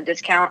 20%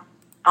 discount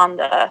on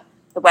the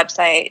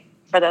website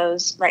for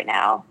those right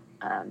now.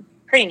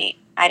 Pretty neat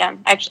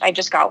item. I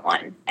just got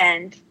one,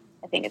 and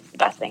I think it's the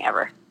best thing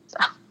ever. So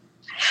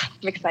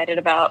I'm excited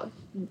about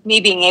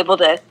me being able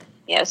to,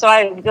 so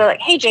I would go like,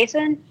 hey,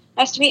 Jason,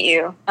 nice to meet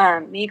you.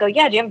 And you go,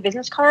 yeah, do you have a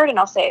business card? And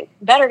I'll say,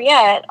 better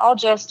yet, I'll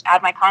just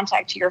add my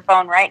contact to your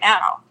phone right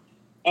now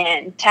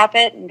and tap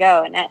it and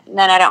go. And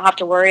then I don't have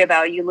to worry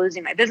about you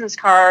losing my business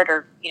card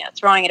or,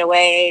 throwing it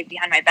away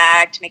behind my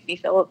back to make me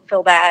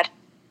feel bad.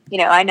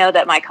 I know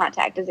that my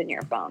contact is in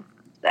your phone.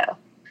 So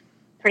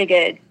pretty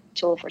good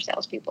tool for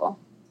salespeople.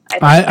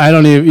 I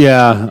don't even,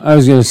 yeah, I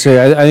was going to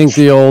say, I think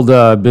the old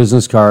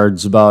business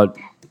cards about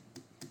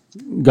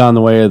gone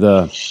the way of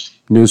the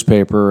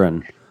newspaper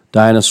and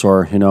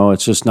dinosaur,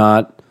 it's just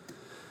not,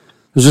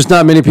 there's just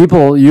not many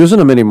people using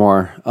them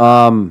anymore.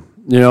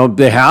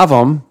 They have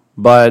them,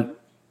 but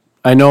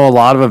I know a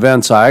lot of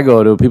events I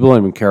go to, people don't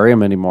even carry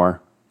them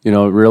anymore.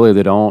 Really,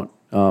 they don't.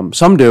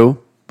 Some do,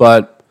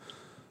 but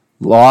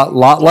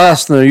lot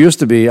less than there used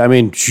to be. I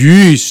mean,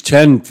 geez,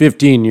 10,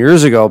 15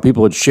 years ago,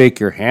 people would shake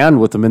your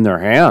hand with them in their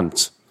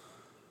hands.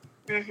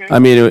 Mm-hmm. I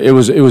mean, it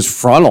was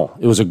frontal.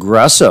 It was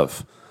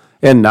aggressive.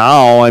 And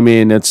now, I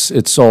mean, it's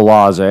so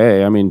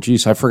blasé. I mean,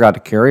 geez, I forgot to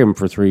carry them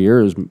for 3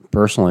 years,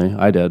 personally.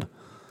 I did.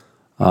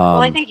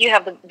 Well, I think you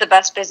have the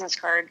best business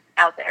card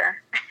out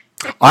there.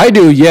 I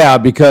do, yeah,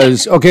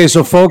 because, okay,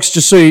 so folks,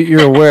 just so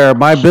you're aware,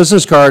 my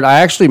business card I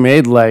actually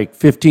made like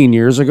 15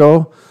 years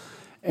ago.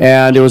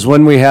 And it was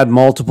when we had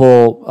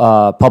multiple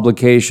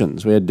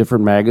publications. We had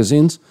different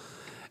magazines.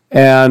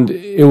 And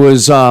it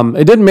was,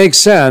 it didn't make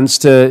sense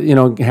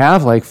to,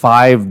 have like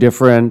 5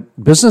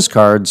 different business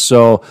cards.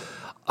 So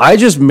I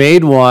just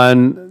made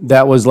one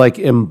that was like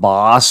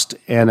embossed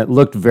and it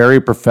looked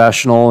very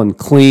professional and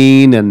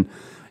clean. And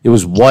it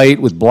was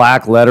white with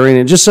black lettering.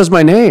 It just says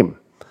my name,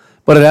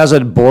 but it has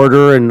a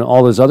border and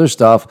all this other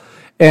stuff.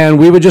 And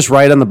we would just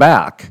write on the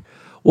back.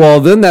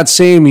 Well, then that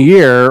same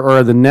year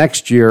or the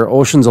next year,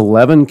 Ocean's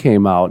 11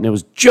 came out, and it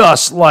was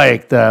just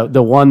like the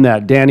one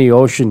that Danny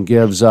Ocean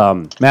gives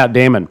Matt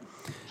Damon,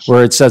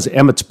 where it says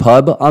Emmett's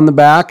Pub on the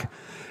back.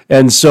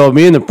 And so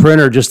me and the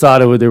printer just thought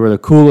they were the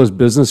coolest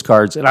business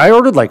cards. And I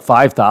ordered like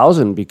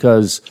 5,000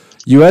 because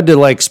you had to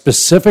like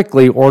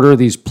specifically order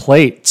these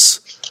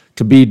plates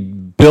to be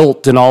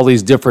built and all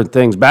these different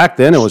things. Back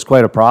then, it was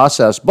quite a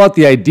process. But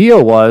the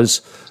idea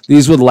was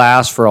these would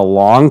last for a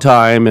long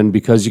time, and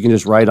because you can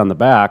just write on the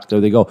back, there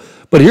they go.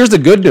 But here's the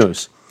good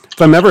news.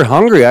 If I'm ever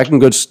hungry, I can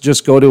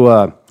just go to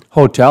a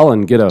hotel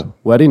and get a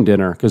wedding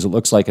dinner because it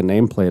looks like a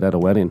nameplate at a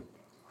wedding.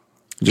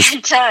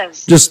 It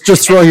does.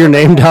 Just throw your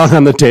name down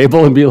on the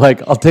table and be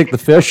like, I'll take the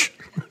fish.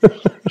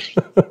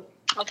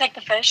 I'll take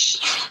the fish.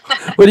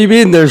 What do you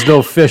mean there's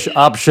no fish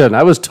option?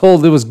 I was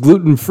told it was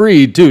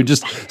gluten-free, too.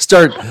 Just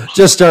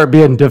start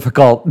being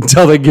difficult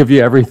until they give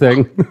you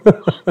everything.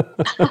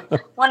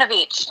 One of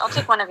each. I'll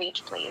take one of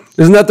each, please.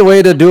 Isn't that the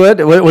way to do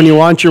it? When you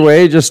want your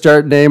way, just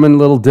start naming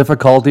little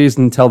difficulties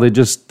until they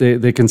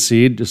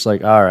concede. Just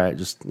like, all right,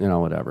 just,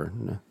 whatever.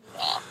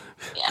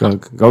 Yeah.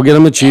 Go get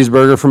them a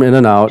cheeseburger from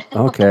In-N-Out.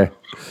 Okay.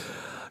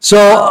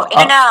 So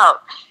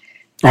In-N-Out.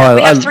 We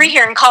have 3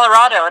 here in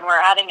Colorado, and we're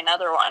adding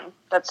another one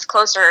that's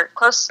closer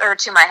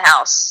to my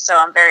house. So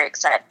I'm very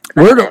excited.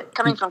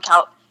 Coming from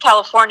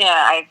California,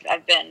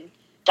 I've been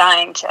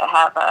dying to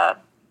have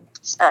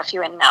a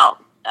few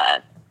In-N-Out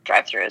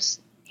drive-thrus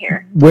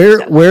here.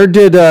 Where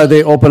did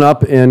they open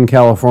up in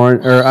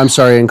California? Or I'm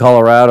sorry, in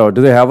Colorado?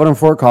 Do they have one in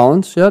Fort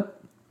Collins yet?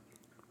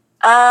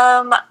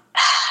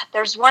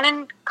 There's one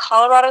in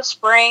Colorado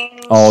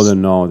Springs. Oh, then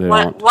no, they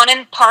don't. One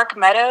in Park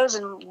Meadows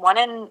and one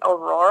in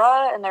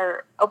Aurora, and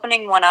they're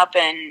opening one up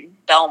in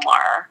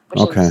Belmar,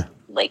 which is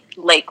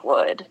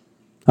Lakewood.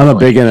 I'm a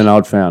big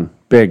In-N-Out fan.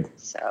 Big.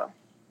 So,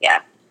 yeah.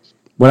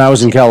 When I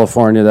was in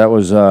California, that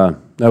was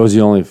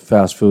the only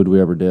fast food we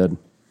ever did.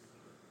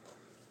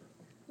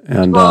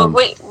 And what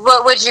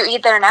would you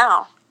eat there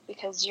now?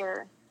 Because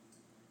you're.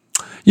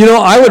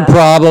 I would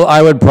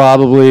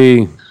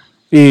probably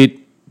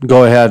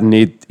go ahead and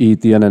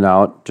eat the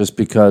In-N-Out just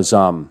because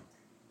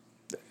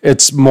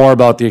it's more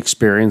about the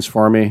experience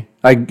for me.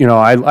 I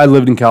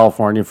lived in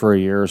California for a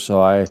year,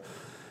 so I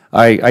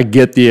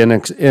get the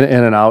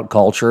In-N-Out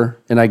culture,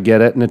 and I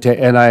get it,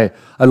 and I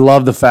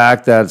love the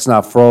fact that it's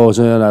not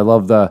frozen. I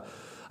love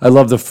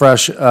the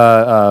fresh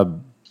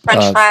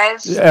French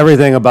fries,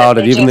 everything about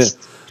it, even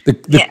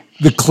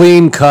the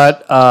clean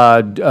cut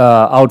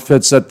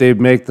outfits that they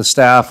make the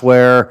staff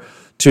wear.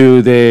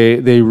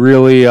 They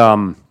really.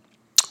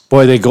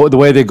 Boy, the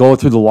way they go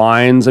through the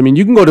lines. I mean,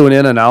 you can go to an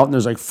In-N-Out and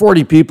there's like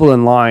 40 people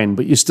in line,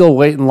 but you still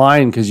wait in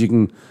line because you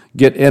can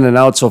get in and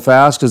out so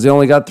fast because they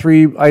only got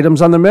 3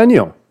 items on the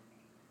menu.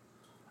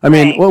 I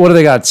mean, what do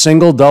they got?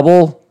 Single,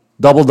 double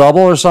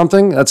or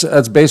something?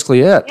 That's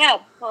basically it. Yeah,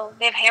 well,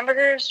 they have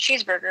hamburgers,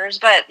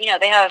 cheeseburgers, but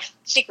they have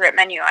secret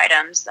menu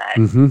items that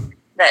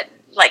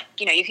like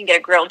you can get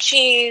a grilled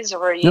cheese,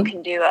 or you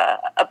can do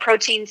a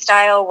protein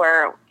style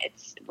where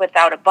it's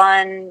without a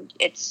bun.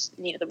 It's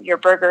your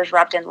burger's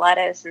wrapped in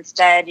lettuce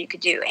instead. You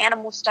could do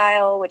animal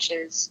style, which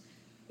is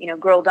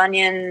grilled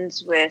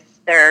onions with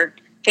their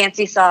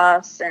fancy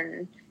sauce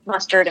and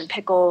mustard and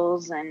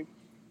pickles, and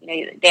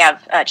they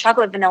have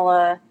chocolate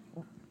vanilla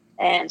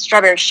and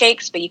strawberry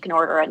shakes, but you can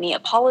order a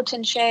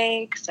Neapolitan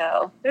shake.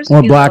 So there's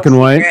or black and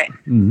white.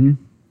 Mm-hmm.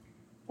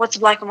 What's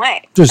black and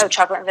white? Just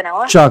chocolate and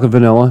vanilla. Chocolate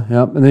vanilla,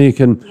 yep. And then you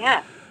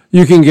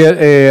can get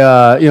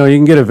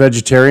a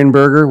vegetarian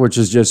burger, which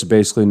is just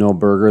basically no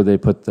burger. They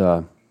put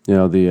the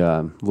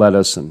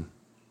lettuce and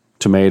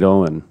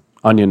tomato and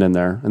onion in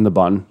there in the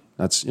bun.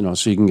 That's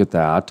so you can get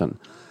that. And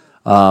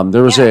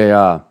there was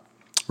a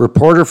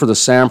reporter for the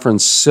San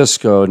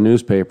Francisco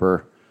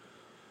newspaper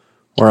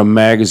or a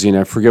magazine.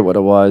 I forget what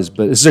it was,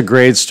 but this is a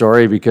great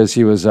story because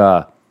he was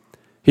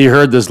he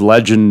heard this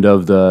legend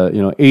of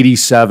the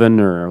 87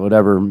 or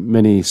whatever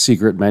many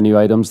secret menu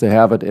items they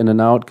have at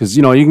In-N-Out, because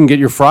you can get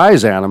your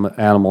fries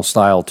animal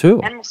style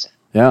too.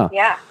 Yeah.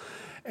 Yeah.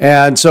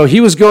 And so he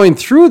was going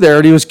through there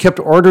and he was kept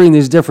ordering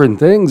these different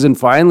things. And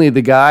finally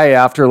the guy,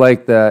 after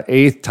like the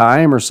 8th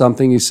time or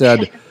something, he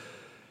said,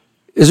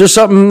 is there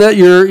something that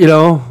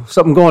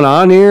something going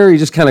on here? He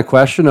just kind of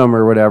questioned him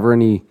or whatever.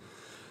 And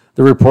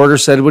the reporter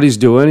said what he's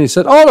doing. He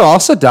said, oh no, I'll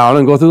sit down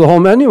and go through the whole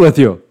menu with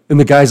you. And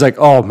the guy's like,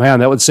 oh man,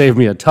 that would save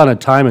me a ton of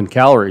time and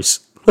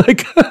calories.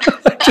 Like,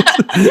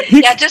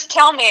 just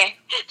tell me.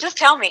 Just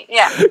tell me.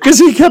 Yeah. Because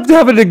he kept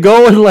having to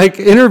go and like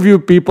interview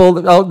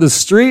people out in the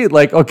street.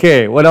 Like,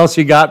 okay, what else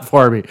you got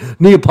for me?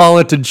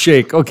 Neapolitan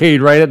shake. Okay,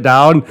 he'd write it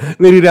down. And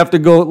then he'd have to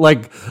go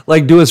like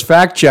do his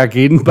fact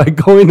checking by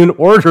going and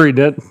ordering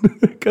it.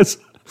 Because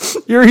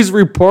here he's a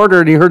reporter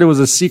and he heard it was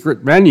a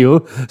secret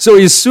menu. So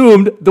he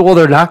assumed that, well,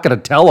 they're not going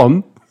to tell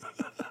him.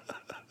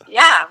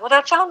 Yeah, well,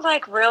 that sounds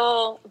like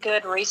real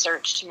good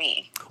research to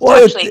me.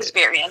 Well, actually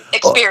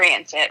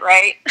experience it,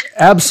 right?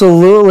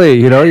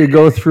 Absolutely. You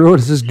go through it.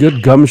 This is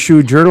good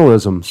gumshoe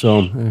journalism.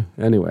 So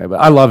anyway,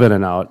 but I love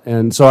In-N-Out.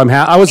 And so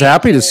I was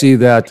happy to see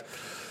that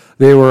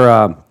they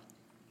were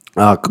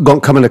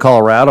coming to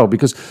Colorado,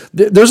 because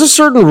there's a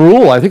certain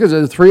rule. I think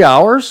it's 3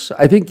 hours.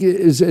 I think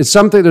it's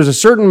something. There's a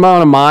certain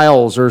amount of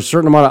miles or a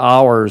certain amount of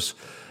hours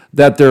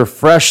that their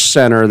fresh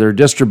center, their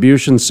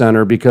distribution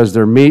center, because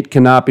their meat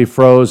cannot be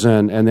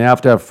frozen and they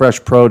have to have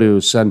fresh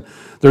produce. And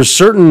there's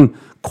certain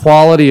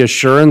quality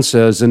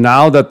assurances. And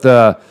now that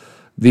the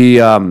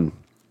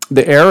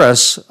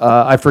heiress,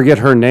 I forget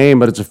her name,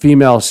 but it's a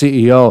female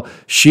CEO,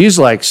 she's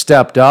like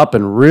stepped up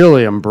and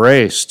really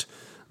embraced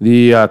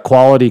the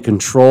quality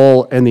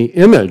control and the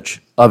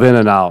image of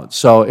In-N-Out.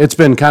 So it's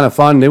been kind of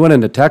fun. They went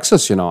into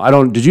Texas,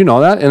 did you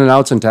know that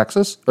In-N-Out's in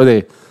Texas? Or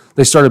they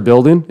started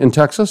building in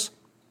Texas?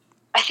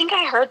 I think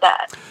I heard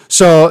that.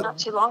 So not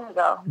too long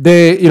ago.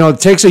 It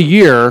takes a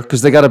year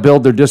because they got to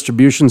build their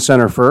distribution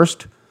center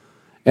first,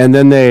 and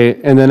then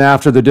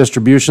after the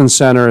distribution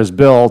center is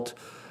built,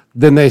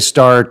 then they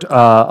start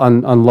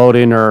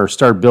unloading or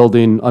start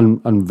building,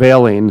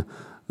 unveiling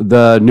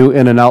the new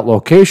In-N-Out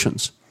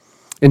locations.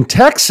 In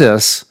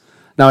Texas,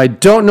 now I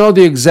don't know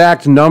the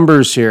exact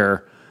numbers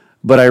here,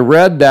 but I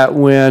read that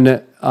when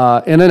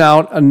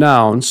In-N-Out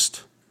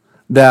announced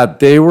that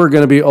they were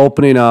going to be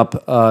opening up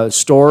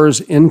stores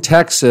in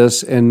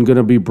Texas and going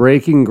to be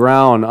breaking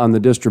ground on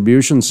the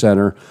distribution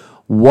center,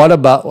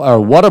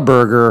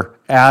 Whataburger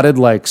added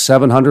like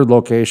 700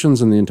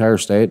 locations in the entire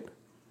state.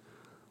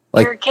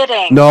 Like, you're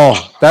kidding. No,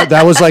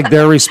 that was like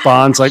their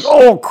response, like,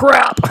 oh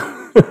crap,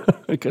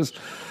 because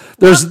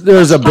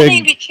there's a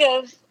big.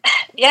 Because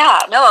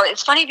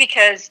it's funny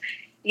because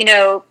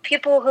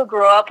people who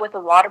grew up with a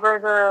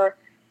Whataburger,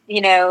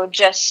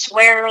 just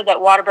swear that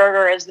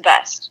Whataburger is the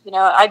best.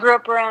 I grew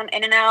up around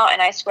In-N-Out, and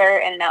I swear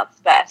In-N-Out's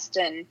the best.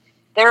 And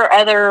there are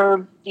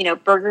other,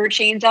 burger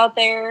chains out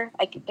there.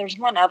 There's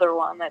one other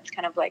one that's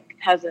kind of like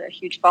has a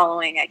huge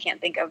following I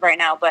can't think of right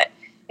now. But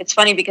it's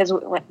funny because,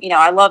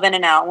 I love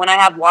In-N-Out. When I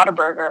have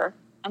Whataburger,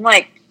 I'm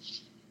like,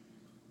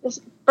 this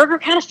burger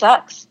kind of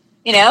sucks,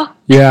 Yeah,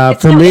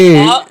 it's for me.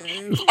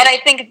 And I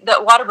think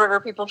that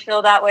Whataburger people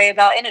feel that way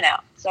about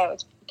In-N-Out. So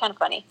it's kind of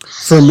funny.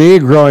 For me,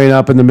 growing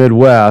up in the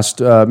Midwest,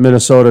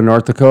 Minnesota,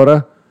 North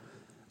Dakota,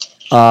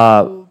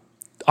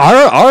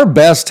 our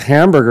best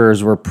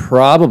hamburgers were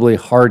probably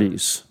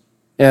Hardee's.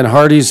 And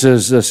Hardee's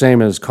is the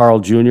same as Carl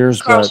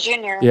Jr.'s. Carl's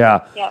Jr.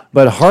 Yeah. Yeah.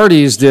 But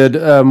Hardee's did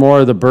more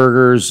of the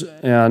burgers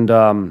and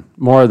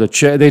more of the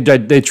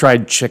they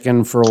tried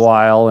chicken for a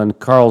while, and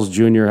Carl's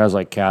Jr. has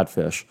like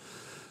catfish.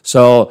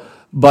 So,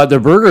 but their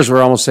burgers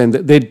were almost the same.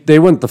 They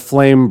went the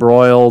flame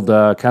broiled,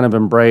 kind of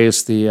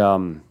embraced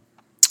the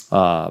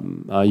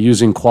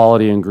using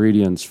quality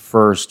ingredients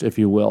first, if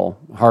you will,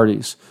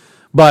 Hardee's.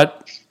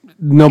 But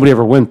nobody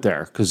ever went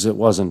there because it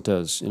wasn't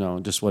as,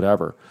 just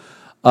whatever.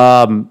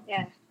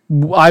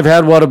 I've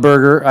had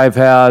Whataburger, I've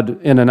had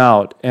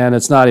In-N-Out, and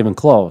it's not even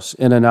close.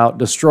 In-N-Out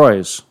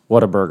destroys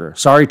Whataburger.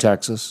 Sorry,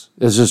 Texas.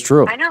 It's just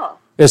true. I know.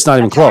 It's not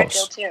even That's how I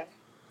close. feel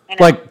too.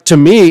 Like, to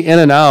me,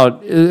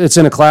 In-N-Out, it's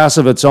in a class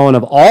of its own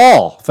of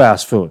all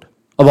fast food.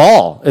 Of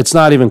all. It's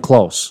not even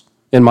close,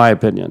 in my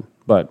opinion.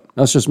 But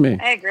that's just me.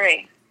 I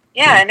agree.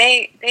 Yeah, and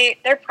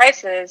their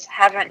prices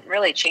haven't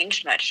really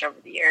changed much over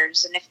the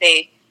years. And if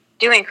they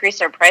do increase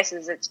their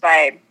prices, it's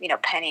by,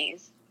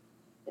 pennies.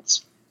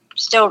 It's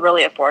still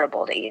really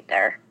affordable to eat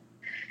there.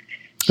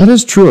 That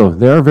is true.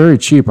 They are very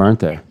cheap, aren't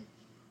they?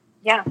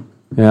 Yeah.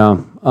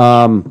 Yeah.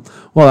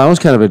 Well, that was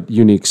kind of a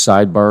unique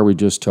sidebar we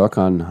just took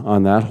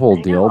on that whole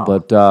deal.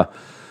 But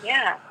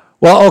yeah.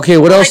 Well, okay.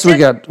 What else do we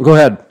got? Go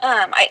ahead.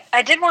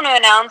 I did want to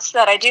announce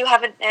that I do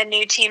have a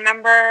new team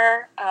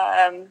member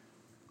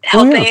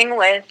helping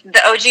with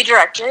the OG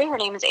directory. Her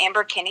name is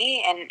Amber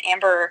Kinney, and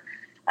Amber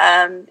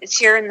is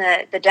here in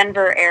the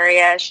Denver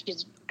area.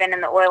 She's been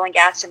in the oil and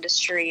gas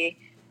industry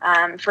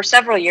for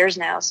several years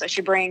now, so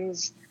she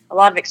brings a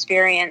lot of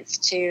experience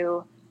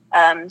to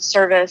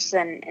service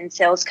and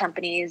sales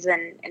companies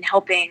and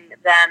helping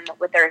them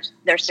with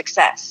their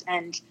success.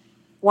 And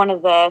one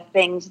of the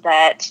things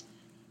that,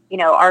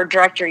 our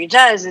directory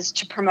does is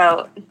to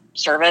promote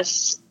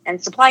service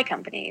and supply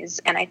companies.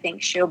 And I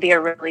think she'll be a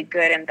really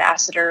good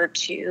ambassador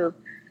to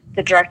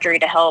the directory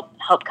to help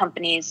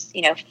companies,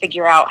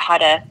 figure out how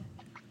to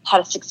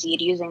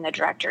succeed using the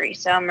directory.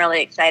 So I'm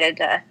really excited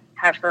to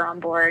have her on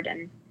board.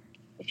 And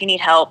if you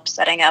need help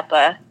setting up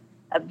a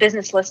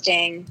business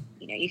listing,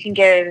 you can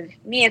give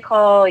me a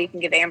call, you can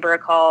give Amber a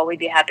call. We'd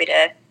be happy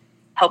to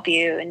help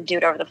you and do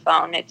it over the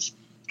phone.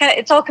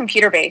 It's all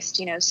computer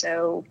based,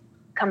 so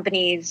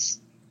companies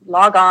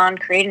log on,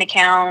 create an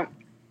account,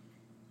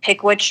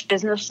 pick which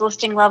business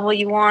listing level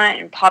you want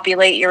and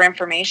populate your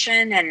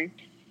information. And,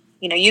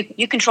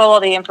 you control all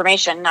the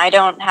information. I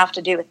don't have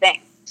to do a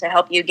thing to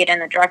help you get in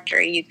the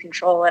directory. You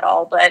control it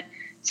all. But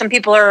some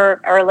people are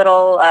a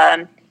little,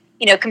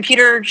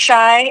 computer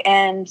shy.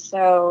 And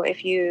so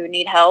if you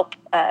need help,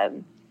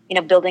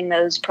 building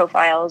those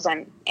profiles,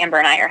 Amber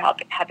and I are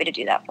happy to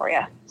do that for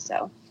you.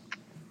 So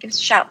give us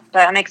a shout.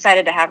 But I'm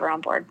excited to have her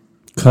on board.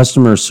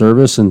 Customer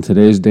service in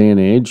today's day and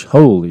age,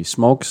 holy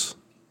smokes.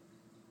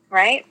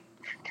 Right?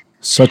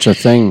 Such a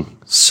thing.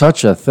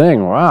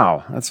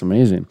 Wow, that's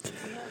amazing.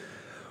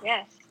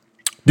 Yes.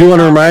 Do you want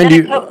to remind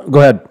you? Go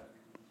ahead.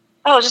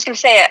 I was just going to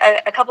say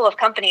a couple of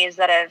companies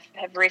that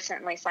have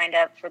recently signed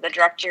up for the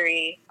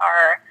directory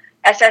are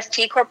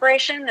SST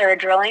Corporation. They're a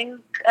drilling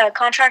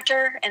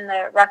contractor in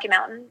the Rocky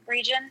Mountain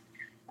region.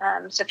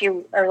 So if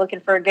you are looking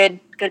for a good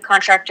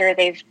contractor,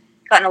 they've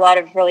gotten a lot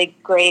of really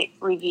great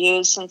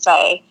reviews since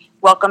I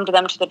welcomed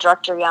them to the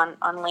directory on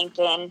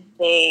LinkedIn.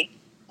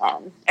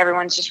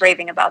 Everyone's just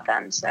raving about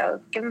them.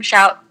 So give them a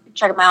shout,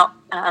 check them out.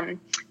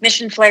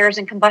 Mission Flares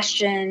and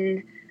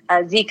Combustion,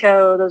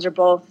 Zico, those are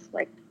both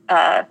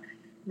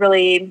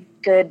really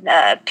good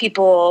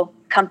people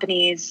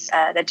companies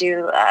that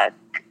do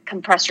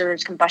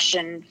compressors,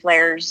 combustion,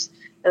 flares,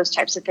 those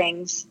types of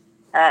things.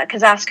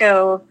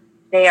 Kazasco,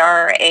 they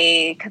are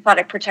a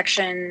cathodic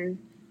protection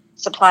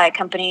supply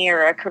company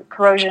or a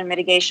corrosion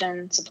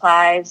mitigation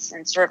supplies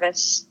and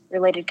service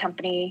related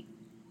company.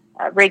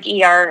 Rig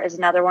ER is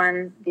another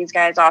one. These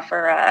guys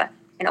offer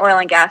an oil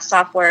and gas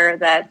software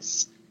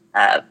that's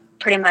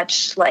pretty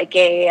much like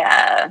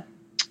a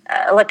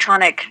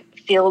electronic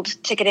field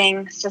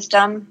ticketing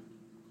system.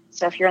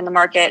 So if you're in the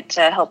market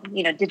to help,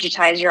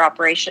 digitize your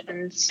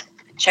operations,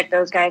 check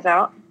those guys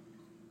out.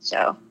 So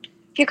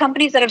a few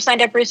companies that have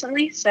signed up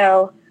recently.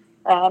 So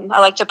I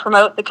like to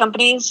promote the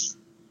companies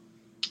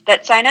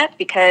that sign up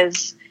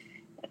because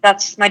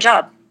that's my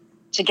job,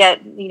 to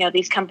get,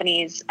 these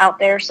companies out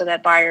there so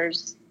that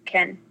buyers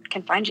can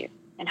find you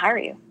and hire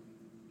you.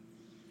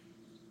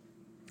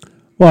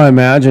 Well, I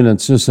imagine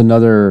it's just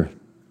another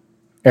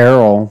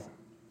arrow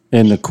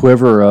in the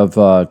quiver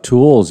of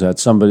tools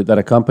that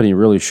a company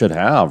really should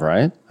have,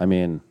 right? I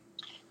mean,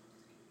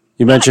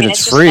 you mentioned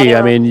it's free.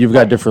 I mean, you've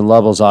got different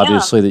levels,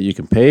 obviously, that you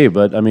can pay,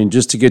 but I mean,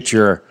 just to get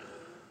your,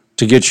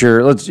 if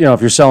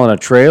you're selling a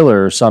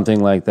trailer or something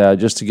like that,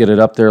 just to get it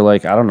up there,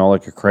 like, I don't know,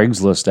 like a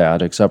Craigslist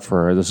ad, except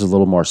for this is a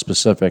little more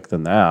specific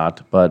than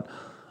that. But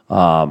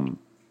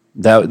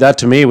that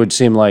to me would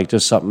seem like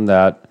just something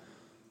that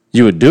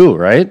you would do,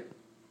 right?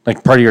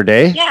 Like part of your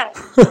day? Yeah.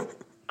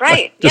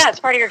 Right. It's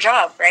part of your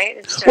job,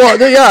 right? Well,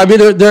 yeah. I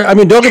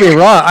mean, don't get me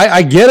wrong.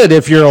 I get it.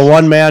 If you're a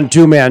 1-man,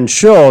 2-man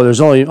show,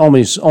 there's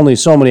only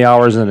so many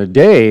hours in a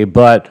day.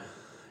 But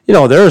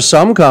there are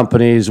some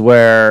companies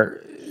where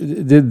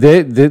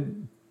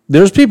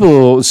there's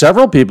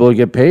several people who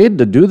get paid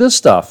to do this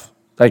stuff.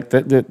 Like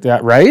that,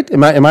 right?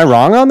 Am I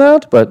wrong on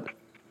that? But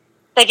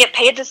they get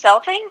paid to sell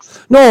things?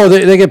 No,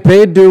 they get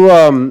paid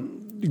to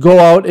go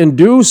out and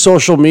do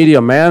social media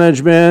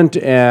management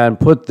and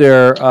put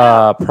their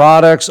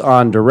products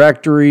on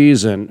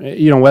directories, and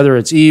whether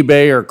it's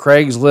eBay or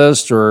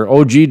Craigslist or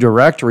OG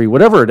Directory,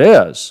 whatever it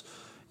is.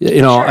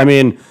 Sure. I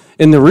mean,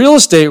 in the real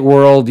estate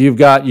world, you've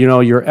got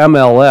your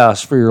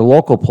MLS for your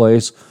local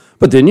place,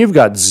 but then you've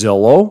got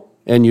Zillow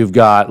and you've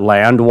got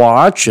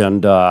LandWatch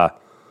and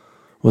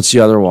what's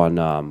the other one?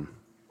 I don't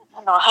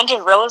know,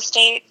 100 real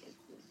estate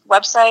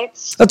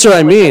websites. That's what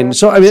I mean.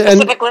 So I mean,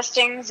 specific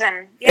listings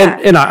and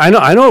I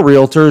know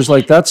realtors,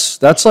 like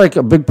that's like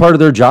a big part of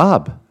their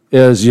job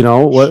is,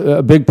 what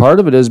a big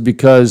part of it is,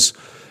 because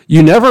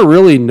you never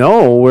really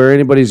know where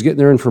anybody's getting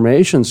their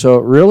information. So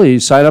really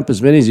sign up as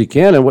many as you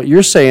can. And what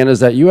you're saying is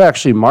that you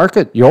actually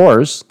market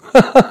yours.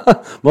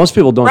 Most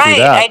people don't do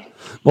that.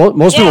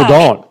 Most people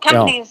don't.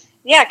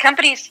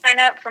 Companies sign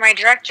up for my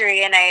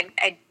directory, and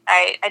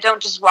I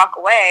don't just walk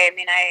away. I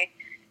mean,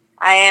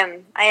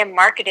 I am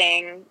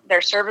marketing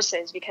their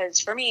services, because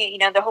for me,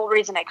 the whole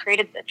reason I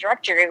created the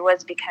directory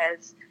was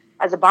because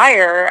as a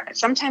buyer,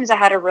 sometimes I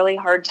had a really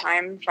hard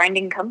time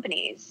finding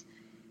companies,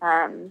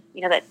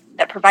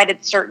 that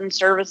provided certain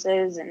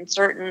services in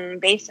certain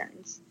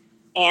basins.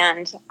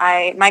 And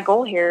my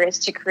goal here is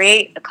to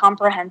create a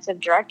comprehensive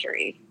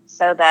directory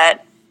so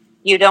that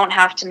you don't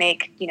have to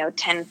make,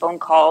 10 phone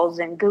calls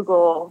and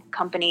Google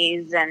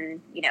companies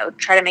and,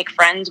 try to make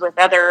friends with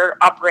other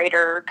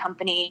operator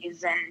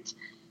companies. And,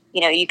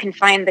 you can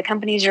find the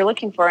companies you're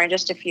looking for in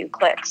just a few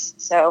clicks.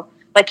 So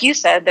like you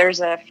said, there's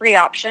a free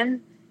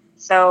option.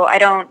 So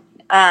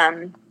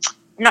I'm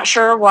not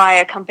sure why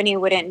a company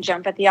wouldn't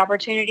jump at the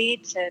opportunity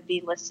to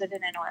be listed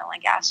in an oil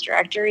and gas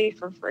directory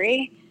for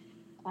free.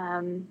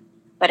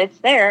 But it's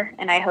there,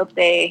 and I hope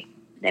they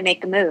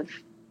make the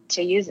move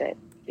to use it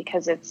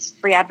because it's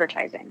free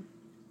advertising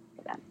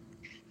for them.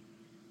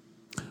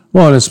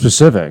 Well, and it's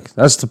specific.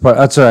 That's the part.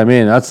 That's what I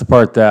mean. That's the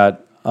part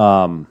that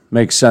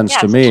makes sense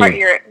to me.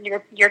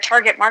 Your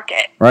target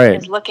market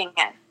is looking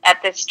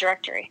at this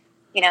directory.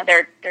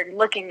 They're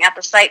looking at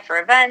the site for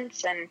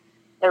events and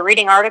they're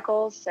reading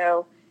articles.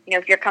 So,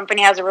 if your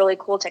company has a really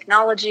cool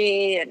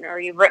technology or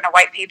you've written a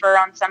white paper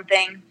on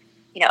something,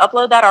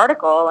 upload that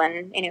article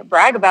and,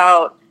 brag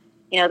about,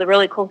 the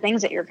really cool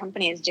things that your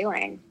company is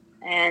doing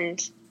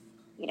and,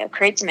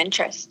 create some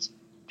interest,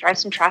 drive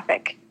some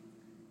traffic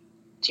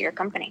to your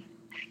company.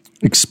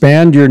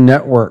 Expand your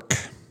network.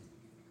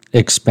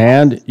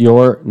 Expand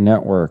your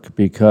network,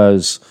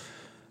 because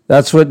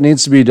that's what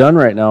needs to be done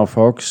right now,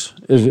 folks,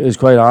 is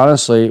quite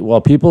honestly,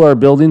 while people are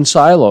building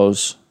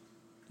silos,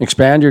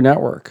 expand your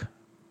network,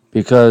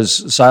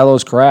 because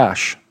silos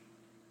crash.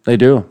 They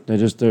do.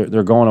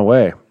 They're going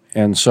away.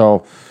 And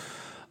so,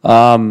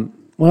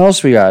 what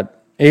else we got?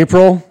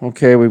 April.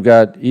 Okay, we've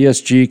got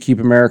ESG,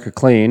 Keep America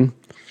Clean.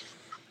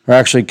 We're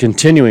actually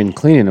continuing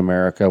cleaning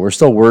America. We're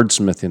still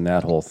wordsmithing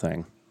that whole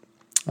thing.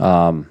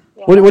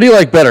 What do you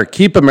like better?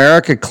 Keep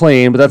America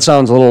Clean, but that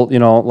sounds a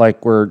little,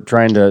 like we're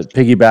trying to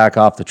piggyback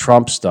off the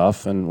Trump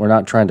stuff, and we're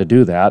not trying to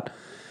do that.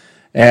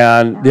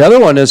 And the other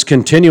one is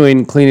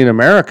Continuing Cleaning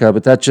America,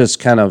 but that just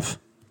kind of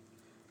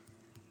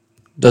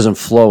doesn't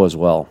flow as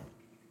well.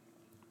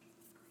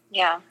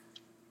 Yeah.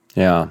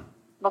 Yeah.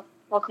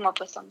 We'll come up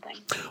with something.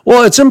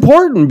 Well, it's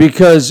important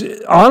because,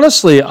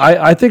 honestly,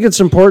 I think it's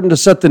important to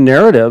set the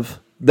narrative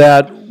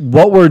that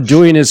what we're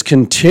doing is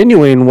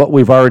continuing what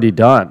we've already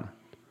done.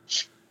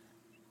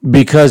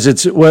 Because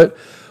it's what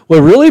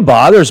really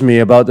bothers me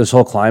about this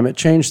whole climate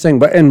change thing.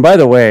 And by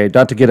the way,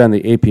 not to get on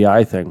the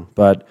API thing,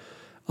 but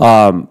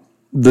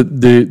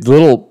the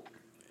little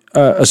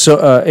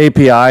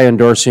API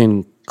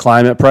endorsing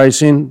climate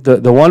pricing,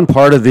 the one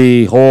part of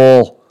the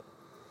whole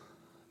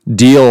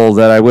deal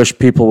that I wish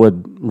people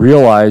would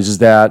realize is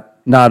that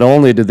not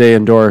only did they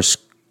endorse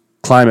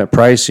climate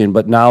pricing,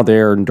 but now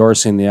they're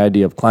endorsing the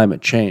idea of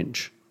climate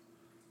change.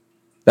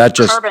 That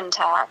just carbon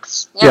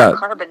tax. Yeah,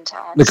 carbon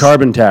tax. The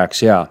carbon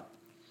tax, yeah.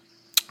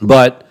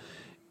 But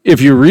if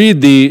you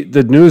read the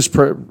news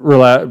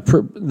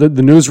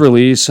the news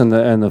release and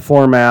the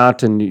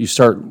format, and you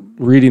start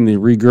reading the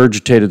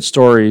regurgitated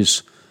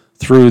stories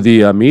through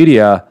the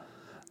media,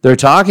 they're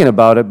talking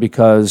about it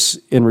because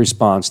in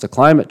response to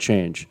climate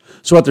change.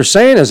 So what they're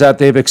saying is that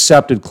they've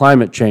accepted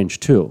climate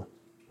change too.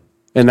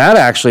 And that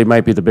actually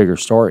might be the bigger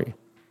story.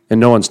 And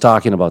no one's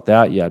talking about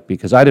that yet,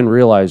 because I didn't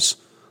realize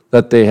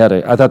that they had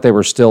I thought they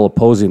were still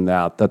opposing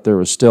that there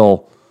was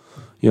still,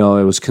 it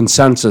was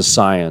consensus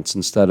science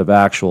instead of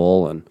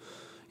actual, and,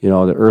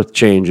 the earth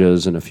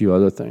changes and a few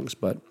other things.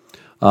 But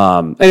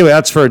anyway,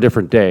 that's for a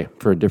different day,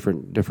 for a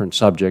different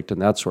subject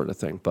and that sort of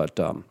thing. But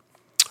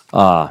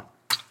how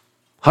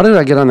did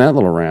I get on that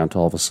little rant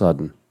all of a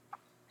sudden?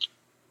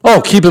 Oh,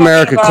 Keep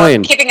America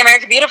Clean. Keeping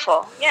America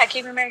Beautiful. Yeah,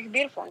 Keeping America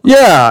Beautiful.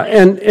 Yeah,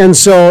 and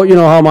so,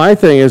 how my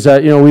thing is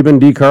that, we've been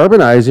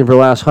decarbonizing for the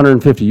last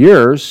 150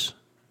 years.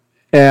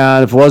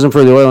 And if it wasn't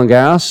for the oil and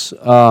gas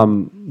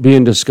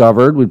being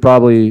discovered, we'd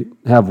probably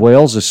have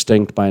whales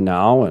extinct by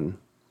now, and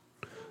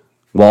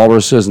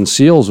walruses and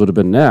seals would have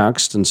been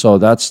next. And so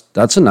that's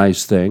a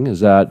nice thing, is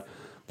that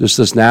just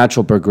this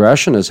natural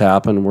progression has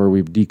happened where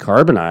we've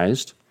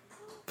decarbonized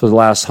for the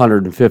last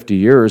 150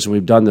 years, and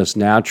we've done this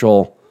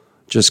natural,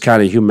 just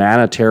kind of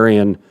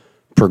humanitarian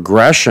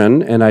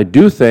progression. And I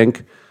do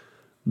think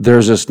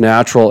there's this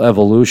natural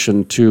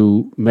evolution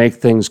to make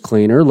things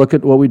cleaner. Look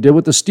at what we did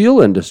with the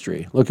steel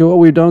industry. Look at what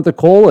we've done with the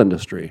coal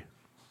industry.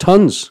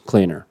 Tons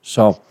cleaner.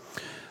 So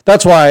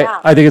that's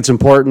why I think it's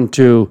important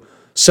to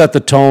set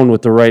the tone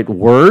with the right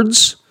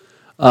words,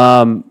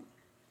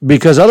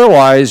 because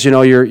otherwise,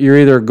 you're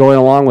either going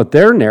along with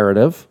their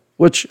narrative,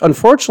 which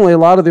unfortunately a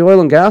lot of the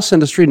oil and gas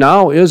industry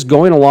now is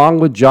going along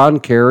with John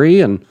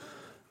Kerry and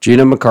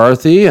Gina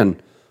McCarthy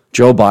and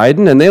Joe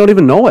Biden, and they don't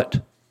even know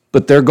it.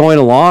 But they're going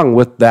along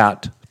with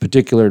that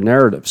particular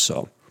narrative.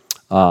 So,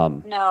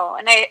 no,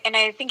 and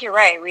I think you're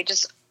right. We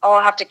just all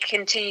have to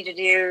continue to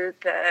do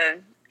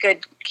the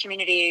good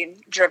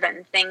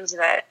community-driven things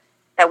that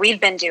we've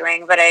been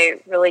doing. But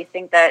I really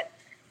think that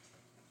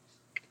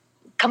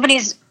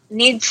companies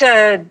need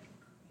to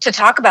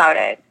talk about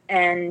it.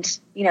 And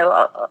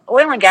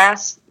oil and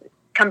gas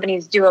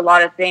companies do a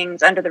lot of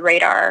things under the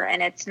radar,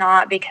 and it's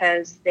not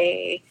because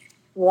they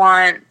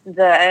want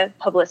the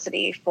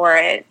publicity for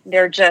it.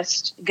 They're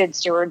just good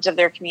stewards of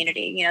their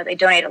community. They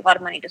donate a lot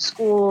of money to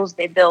schools.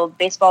 They build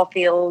baseball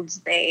fields.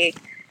 They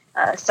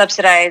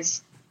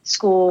subsidize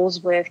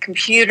schools with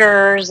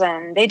computers,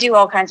 and they do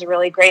all kinds of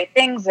really great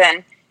things.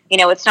 And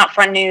it's not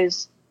front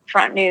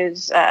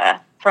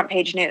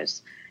page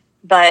news,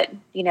 but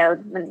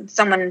when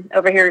someone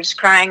over here is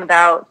crying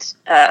about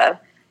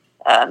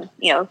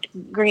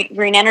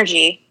green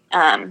energy,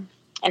 and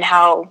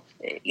how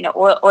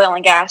oil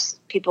and gas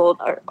people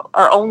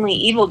are only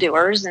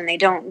evildoers and they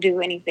don't do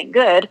anything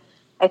good,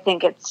 I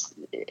think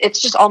it's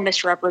just all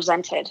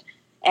misrepresented.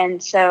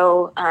 And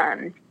so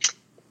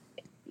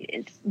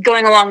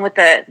going along with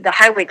the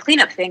highway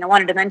cleanup thing, I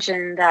wanted to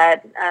mention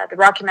that the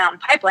Rocky Mountain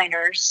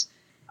Pipeliners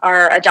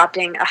are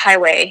adopting a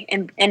highway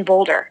in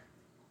Boulder.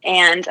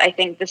 And I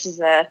think this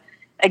is a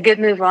good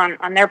move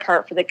on their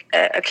part for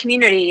a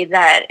community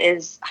that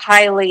is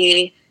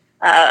highly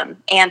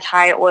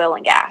anti-oil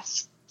and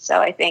gas. So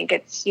I think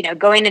it's,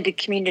 going into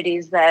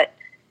communities that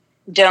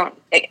don't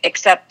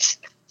accept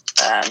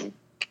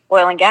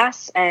oil and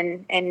gas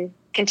and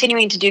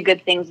continuing to do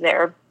good things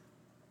there,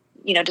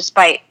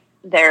 despite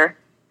their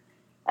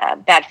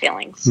bad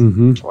feelings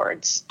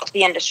towards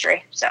the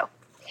industry. So.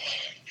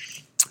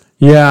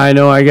 Yeah, I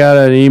know. I got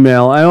an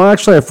email. I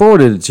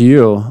forwarded it to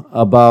you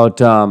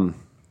about it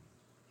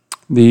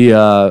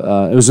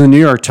was in the New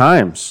York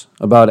Times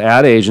about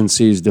ad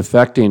agencies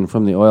defecting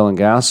from the oil and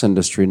gas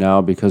industry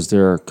now because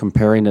they're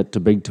comparing it to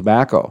big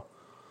tobacco.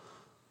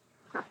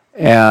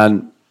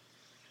 And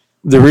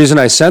the reason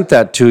I sent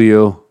that to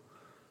you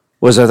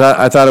was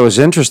I thought it was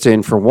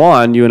interesting. For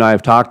one, you and I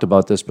have talked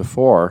about this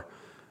before.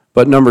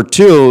 But number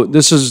two,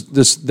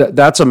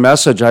 that's a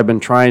message I've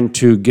been trying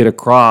to get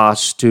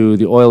across to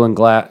the oil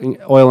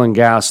and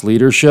gas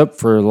leadership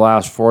for the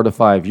last 4 to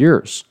 5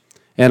 years.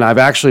 And I've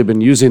actually been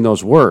using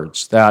those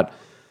words that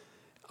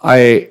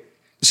I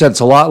said it's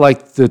a lot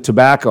like the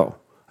tobacco.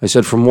 I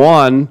said, from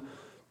one,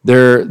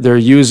 they're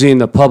using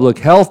the public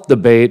health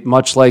debate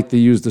much like they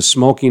use the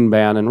smoking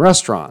ban in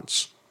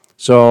restaurants.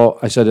 So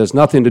I said it has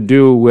nothing to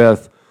do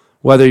with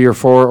whether you're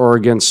for or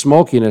against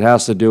smoking. It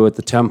has to do with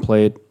the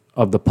template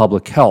of the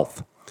public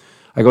health.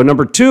 I go,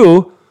 number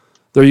two,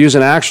 they're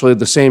using actually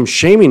the same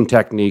shaming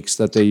techniques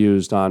that they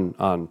used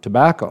on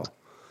tobacco.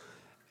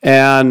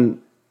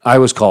 And I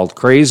was called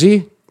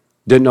crazy,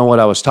 didn't know what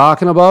I was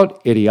talking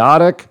about,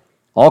 idiotic,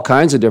 all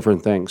kinds of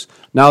different things.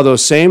 Now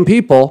those same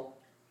people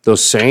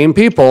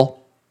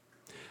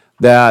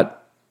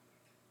that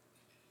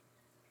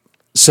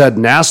said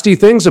nasty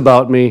things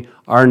about me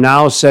are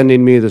now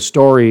sending me the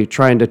story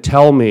trying to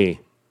tell me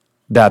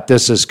that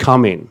this is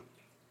coming.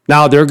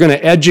 Now they're going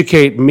to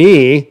educate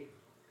me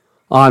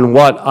on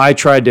what I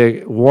tried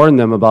to warn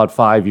them about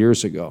 5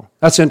 years ago.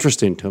 That's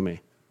interesting to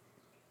me.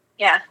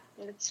 Yeah,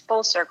 it's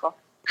full circle.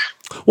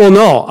 Well,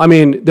 no, I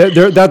mean,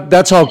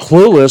 that's how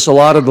clueless a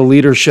lot of the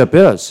leadership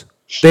is.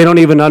 They don't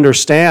even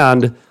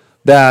understand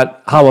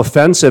that how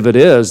offensive it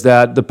is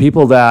that the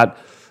people that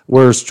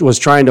was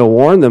trying to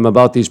warn them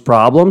about these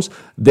problems,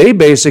 they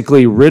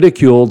basically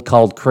ridiculed,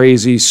 called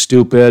crazy,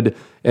 stupid,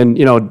 and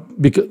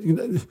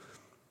because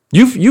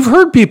you've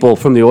heard people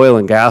from the oil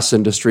and gas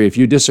industry, if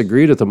you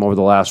disagreed with them over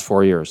the last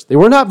 4 years, they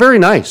were not very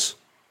nice.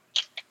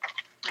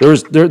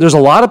 There's a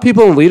lot of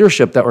people in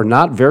leadership that were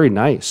not very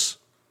nice.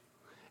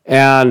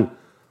 And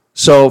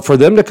so for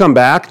them to come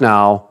back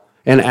now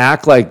and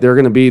act like they're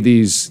going to be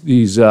these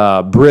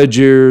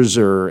bridgers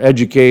or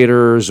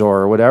educators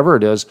or whatever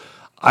it is,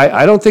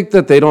 I don't think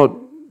that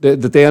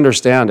they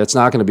understand it's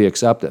not going to be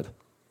accepted.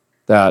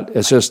 That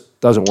it just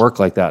doesn't work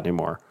like that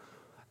anymore.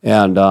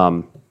 And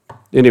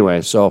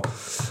anyway, so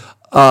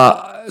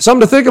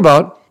something to think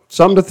about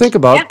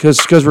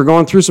because we're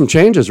going through some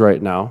changes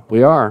right now.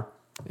 We are.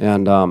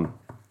 And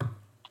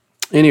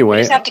anyway,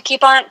 we just have to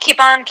keep on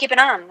keeping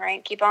on,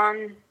 right? Keep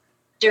on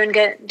doing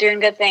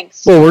good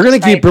things. Well, we're going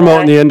to keep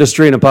promoting the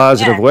industry in a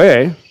positive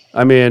way.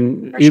 I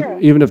mean, sure.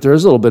 Even if there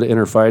is a little bit of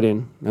inner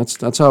fighting,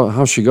 that's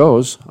how she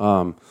goes.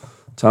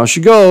 That's how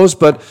she goes.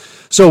 But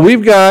so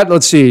we've got,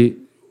 let's see,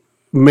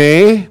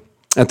 May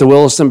at the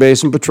Williston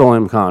Basin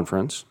Petroleum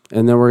Conference,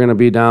 and then we're going to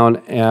be down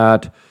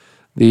at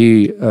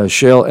the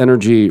Shale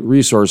Energy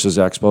Resources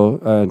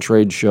Expo and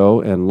trade show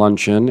and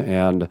luncheon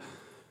and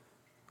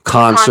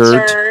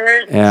concert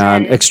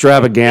and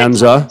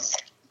extravaganza.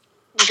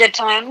 Good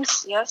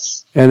times,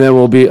 yes. And then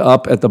we'll be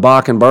up at the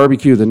Bakken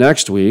Barbecue the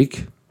next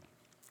week.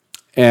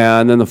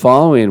 And then the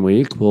following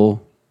week,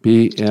 we'll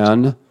be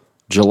in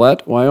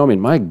Gillette, Wyoming.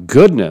 My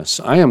goodness,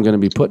 I am going to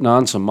be putting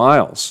on some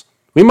miles.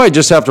 We might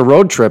just have to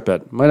road trip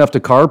it. Might have to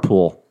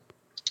carpool.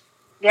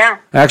 Yeah.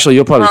 Actually,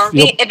 you'll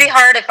probably... it'd be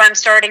hard if I'm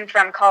starting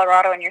from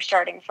Colorado and you're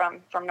starting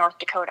from North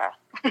Dakota.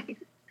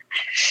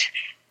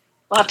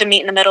 We'll have to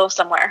meet in the middle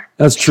somewhere.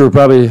 That's true.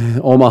 Probably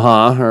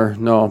Omaha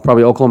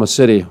probably Oklahoma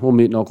City. We'll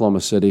meet in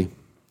Oklahoma City.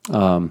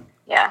 Yeah.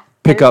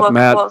 Pick up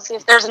Matt. We'll see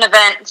if there's an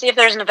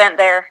event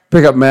there.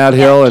 Pick up Matt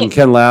Hill and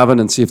Ken Lavin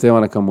and see if they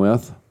want to come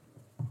with.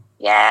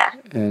 Yeah.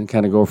 And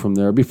kind of go from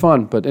there. It'd be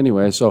fun. But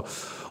anyway, so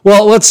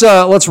well, let's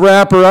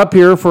wrap her up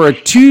here for a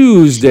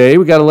Tuesday.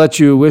 We got to let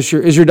you wish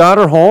is your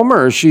daughter home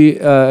or is she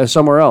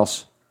somewhere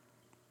else?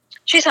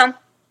 She's home.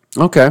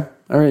 Okay.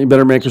 All right. You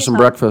better make her some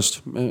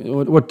breakfast.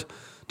 What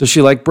does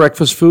she like?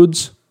 Breakfast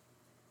foods?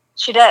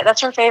 She does.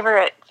 That's her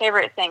favorite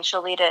thing.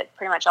 She'll eat it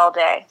pretty much all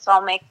day. So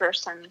I'll make her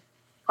some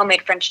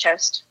homemade French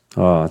toast.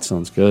 Oh, that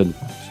sounds good.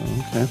 So,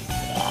 okay.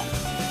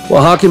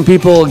 Well, how can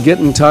people get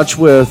in touch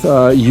with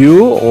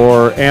you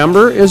or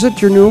Amber? Is it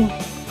your new?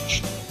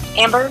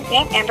 Amber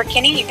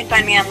Kinney. You can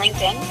find me on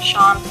LinkedIn,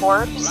 Sean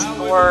Forbes,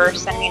 or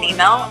send me an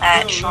email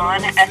at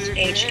Sean,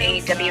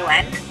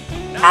 SHAWN,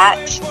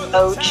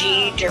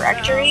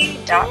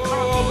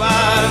 @ogdirectory.com.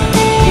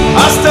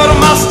 I stutter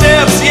my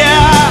steps,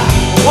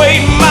 yeah,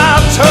 waiting my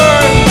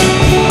turn.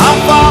 I'm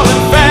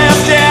falling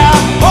fast, yeah,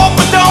 hope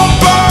I don't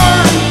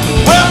burn.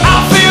 Well,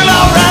 I feel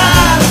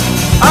alright,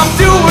 I'm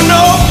doing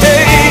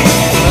okay.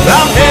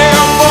 I'm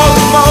here for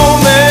the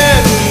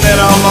moment, and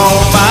I'm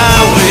on my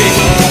way.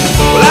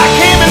 Well, I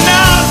came and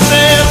I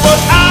said what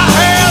I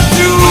had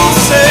to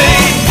say.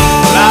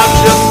 Well, I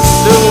just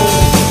assumed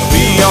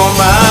be on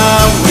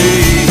my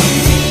way.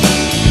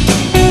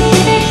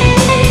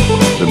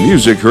 The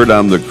music heard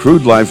on the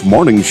Crude Life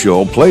Morning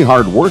Show, Play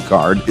Hard, Work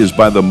Hard, is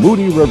by the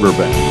Moody River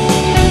Band.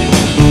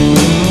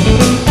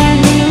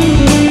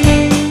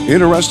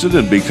 Interested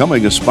in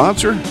becoming a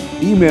sponsor?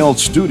 Email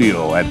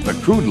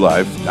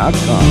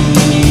studio@thecrudelife.com.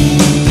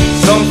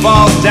 Sun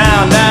falls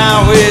down,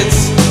 now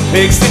it's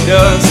pixie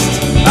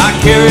dust. I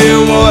carry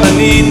what I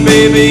need,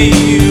 baby,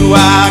 you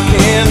I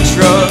can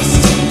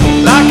trust.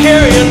 I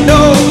carry a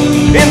note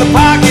in the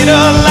pocket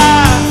of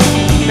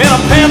life, and a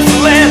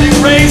pencil and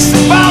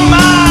eraser by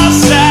my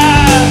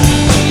side.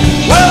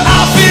 Well,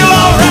 I feel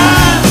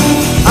alright,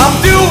 I'm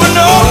doing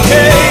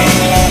okay.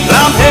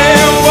 I'm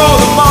here for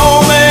the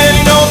moment,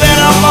 you know that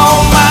I'm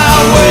on my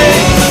way.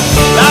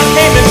 I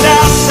came and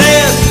I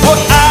said what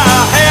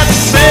I had to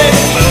say.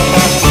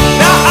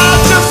 Now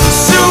I just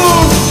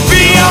assume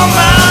be on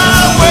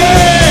my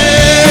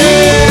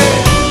way.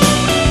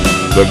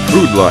 The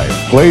Crude Life,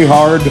 Play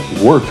Hard,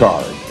 Work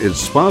Hard, is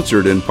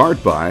sponsored in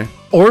part by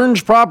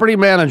Orange Property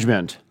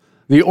Management.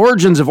 The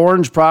origins of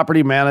Orange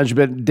Property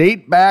Management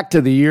date back to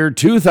the year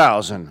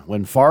 2000,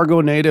 when Fargo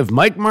native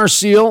Mike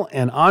Marcille,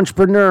 an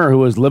entrepreneur who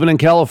was living in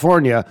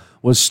California,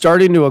 was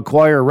starting to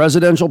acquire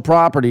residential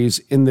properties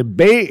in the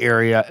Bay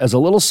Area as a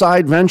little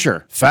side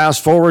venture.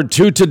 Fast forward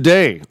to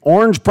today,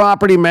 Orange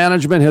Property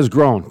Management has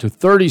grown to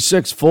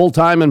 36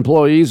 full-time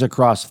employees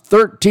across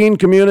 13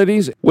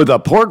 communities with a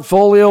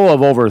portfolio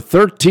of over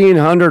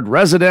 1,300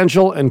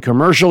 residential and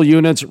commercial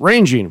units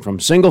ranging from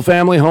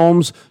single-family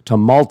homes to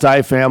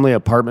multi-family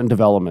apartment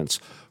developments.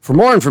 For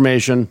more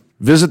information,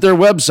 visit their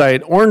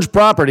website,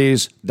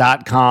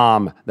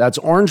 orangeproperties.com. That's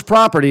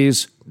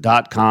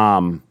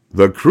orangeproperties.com.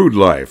 The Crude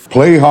Life,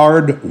 Play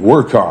Hard,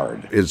 Work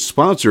Hard, is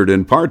sponsored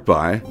in part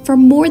by For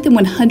more than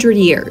 100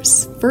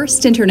 years,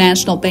 First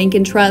International Bank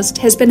and Trust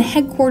has been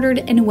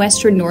headquartered in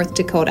western North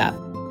Dakota,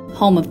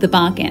 home of the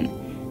Bakken.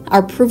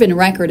 Our proven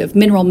record of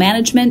mineral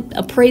management,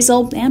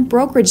 appraisal, and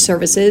brokerage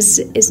services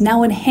is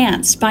now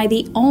enhanced by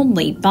the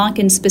only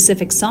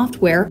Bakken-specific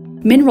software,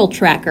 Mineral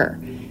Tracker.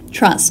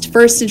 Trust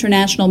First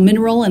International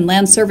Mineral and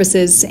Land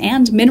Services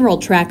and Mineral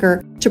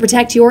Tracker to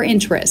protect your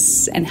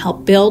interests and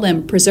help build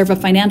and preserve a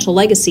financial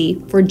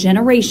legacy for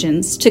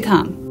generations to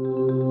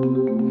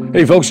come.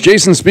 Hey folks,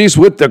 Jason Spees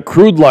with The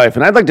Crude Life,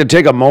 and I'd like to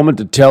take a moment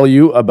to tell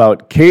you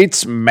about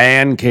Kate's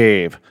Man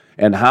Cave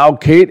and how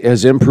Kate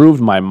has improved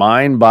my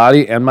mind,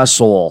 body, and my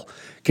soul.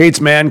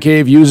 Kate's Man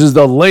Cave uses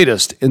the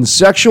latest in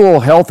sexual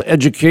health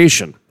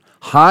education,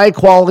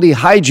 high-quality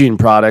hygiene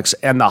products,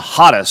 and the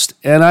hottest,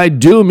 and I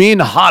do mean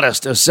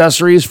hottest,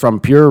 accessories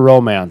from Pure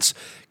Romance.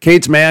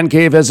 Kate's Man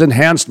Cave has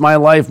enhanced my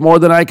life more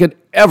than I could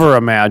ever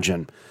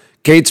imagine.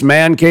 Kate's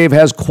Man Cave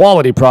has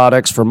quality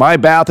products for my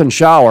bath and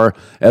shower,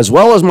 as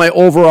well as my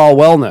overall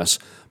wellness.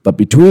 But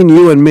between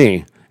you and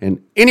me, and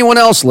anyone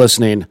else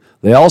listening,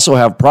 they also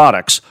have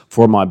products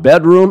for my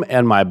bedroom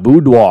and my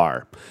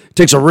boudoir. It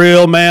takes a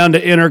real man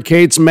to enter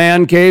Kate's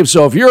Man Cave,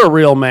 so if you're a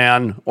real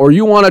man or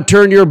you want to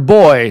turn your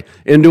boy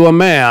into a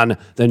man,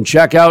 then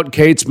check out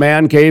Kate's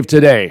Man Cave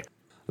today.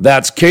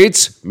 That's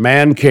Kate's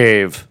Man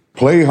Cave.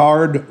 Play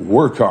Hard,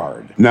 Work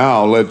Hard.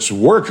 Now let's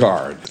work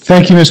hard.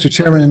 Thank you, Mr.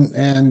 Chairman,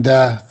 and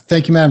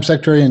thank you, Madam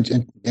Secretary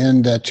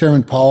and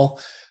Chairman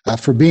Paul,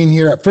 for being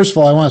here. First of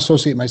all, I want to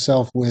associate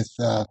myself with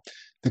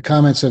the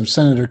comments of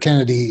Senator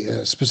Kennedy,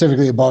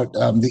 specifically about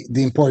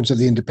the importance of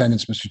the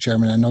independence, Mr.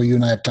 Chairman. I know you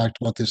and I have talked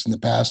about this in the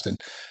past, and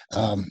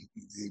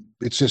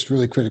it's just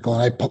really critical.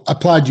 And I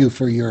applaud you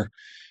for your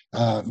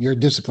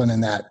discipline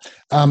in that.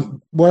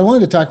 What I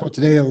wanted to talk about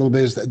today a little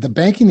bit is that the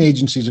banking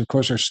agencies, of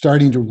course, are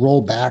starting to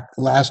roll back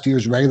last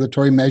year's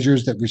regulatory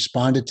measures that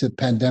responded to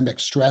pandemic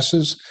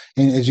stresses.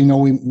 And as you know,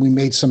 we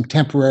made some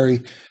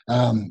provided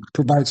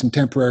some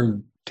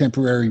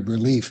temporary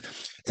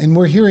relief. And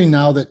we're hearing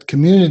now that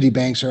community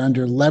banks are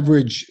under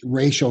leverage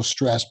ratio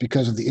stress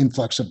because of the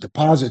influx of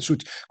deposits,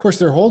 which, of course,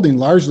 they're holding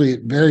largely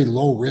at very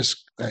low risk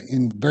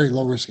in very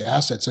low risk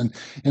assets, and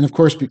of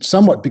course,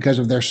 somewhat because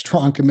of their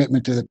strong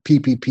commitment to the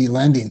PPP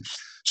lending.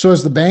 So,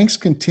 as the banks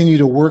continue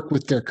to work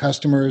with their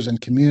customers and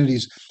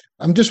communities,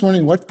 I'm just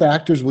wondering what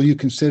factors will you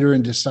consider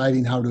in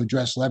deciding how to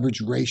address leverage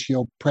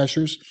ratio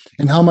pressures,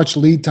 and how much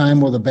lead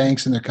time will the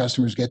banks and their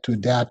customers get to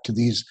adapt to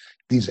these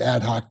these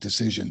ad hoc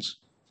decisions?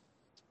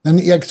 And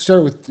I can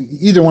start with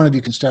either one of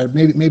you can start.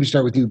 Maybe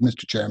start with you,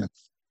 Mr. Chairman.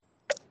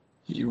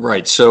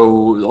 Right.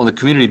 So on the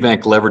community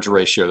bank leverage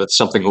ratio, that's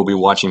something we'll be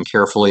watching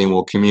carefully, and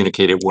we'll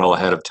communicate it well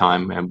ahead of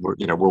time. And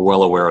we're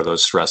well aware of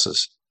those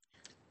stresses.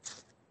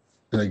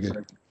 Very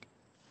good.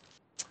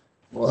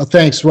 Well,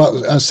 thanks.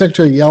 Well,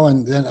 Secretary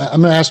Yellen, then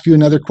I'm going to ask you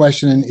another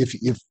question, and if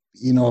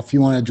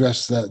you want to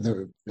address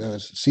the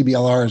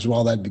CBLR as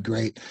well, that'd be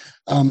great.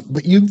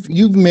 But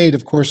you've made,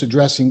 of course,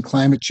 addressing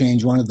climate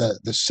change one of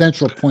the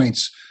central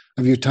points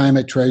of your time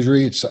at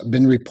Treasury. It's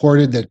been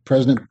reported that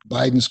President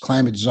Biden's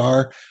climate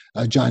czar,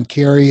 John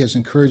Kerry, has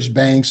encouraged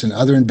banks and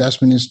other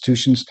investment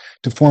institutions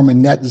to form a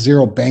net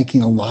zero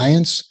banking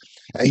alliance.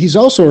 He's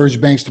also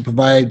urged banks to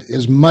provide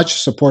as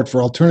much support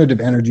for alternative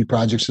energy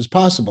projects as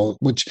possible,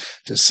 which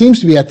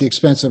seems to be at the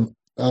expense of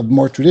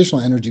more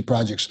traditional energy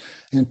projects,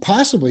 and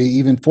possibly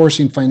even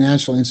forcing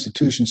financial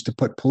institutions to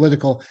put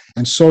political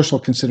and social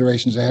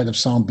considerations ahead of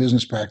sound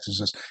business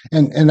practices.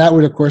 And that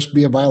would, of course,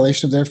 be a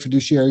violation of their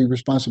fiduciary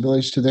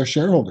responsibilities to their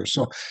shareholders.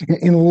 So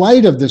in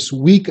light of this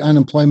weak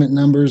unemployment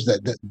numbers,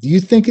 do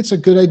you think it's a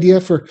good idea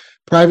for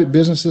private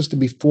businesses to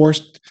be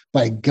forced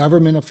by a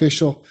government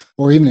official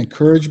or even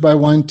encouraged by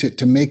one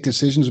to make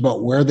decisions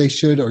about where they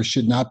should or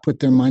should not put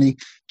their money,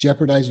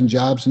 jeopardizing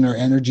jobs in our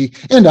energy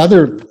and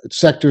other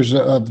sectors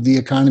of the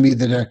economy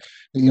that are,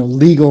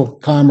 legal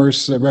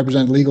commerce,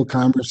 represent legal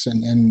commerce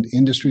and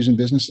industries and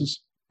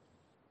businesses?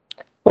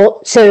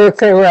 Well, Senator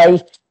Kramer,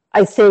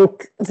 I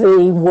think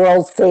the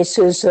world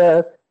faces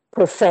a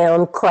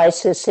profound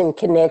crisis in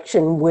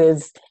connection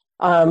with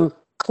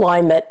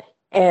climate,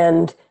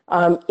 and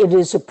it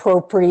is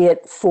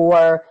appropriate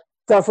for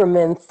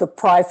government, the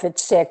private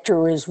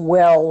sector as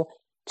well,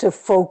 to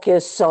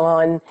focus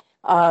on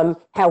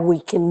how we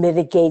can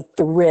mitigate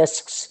the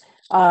risks,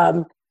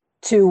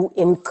 to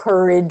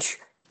encourage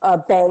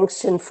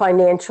banks and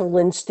financial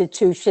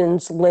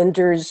institutions,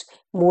 lenders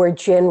more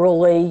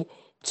generally,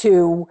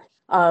 to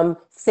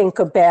think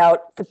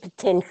about the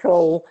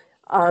potential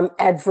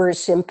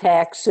adverse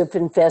impacts of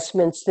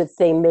investments that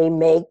they may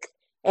make,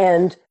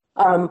 and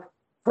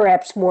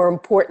perhaps more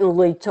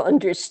importantly, to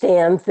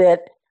understand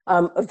that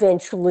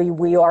eventually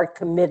we are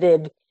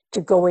committed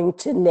to going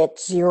to net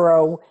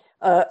zero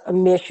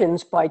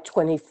emissions by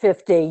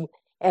 2050,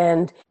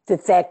 and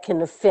that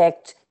can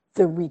affect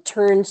the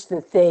returns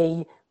that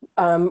they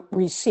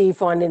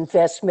receive on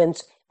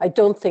investments. I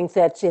don't think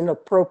that's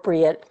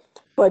inappropriate,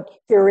 but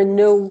there are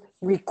no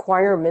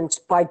requirements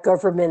by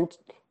government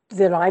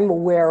that I'm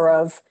aware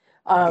of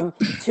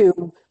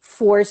to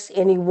force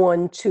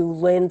anyone to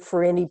lend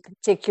for any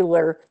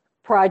particular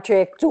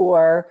project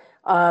or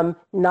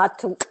not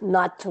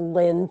to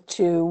lend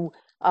to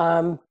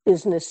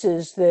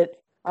businesses that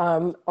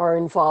are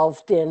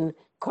involved in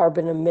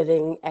carbon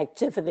emitting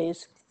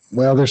activities.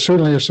 Well, there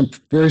certainly are some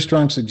very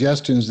strong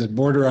suggestions that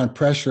border on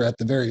pressure at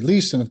the very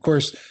least. And of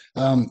course,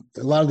 a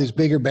lot of these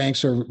bigger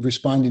banks are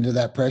responding to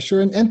that pressure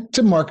and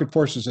to market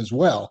forces as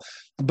well.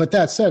 But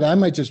that said, I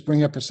might just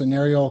bring up a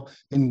scenario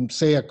in,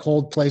 say, a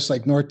cold place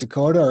like North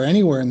Dakota or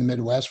anywhere in the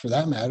Midwest for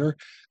that matter.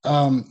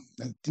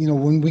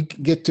 When we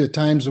get to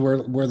times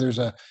where there's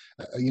a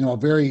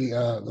very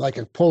like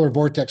a polar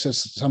vortex,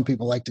 as some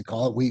people like to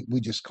call it,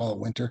 we just call it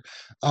winter,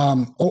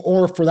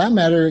 or for that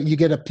matter, you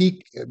get a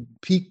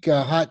peak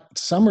hot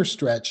summer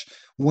stretch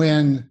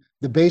when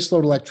the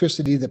baseload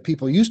electricity that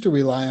people used to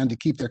rely on to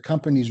keep their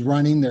companies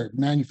running, their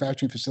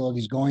manufacturing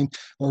facilities going,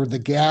 or the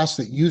gas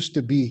that used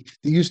to be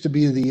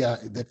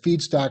the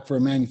feedstock for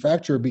a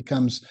manufacturer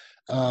becomes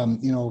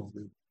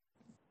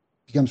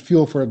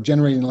fuel for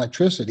generating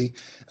electricity.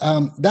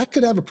 That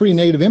could have a pretty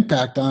negative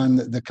impact on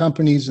the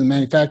companies, the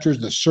manufacturers,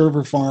 the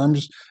server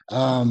farms,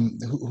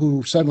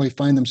 who suddenly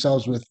find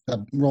themselves with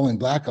rolling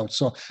blackouts.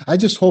 So I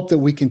just hope that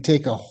we can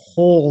take a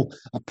whole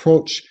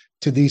approach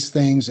to these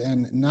things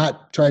and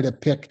not try to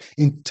pick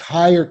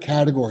entire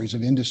categories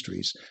of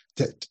industries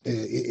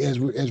as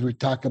we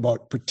talk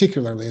about,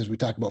 particularly as we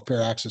talk about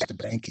fair access to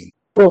banking.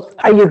 Well,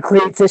 I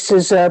agree. This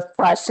is a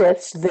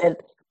process that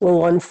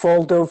will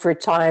unfold over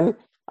time.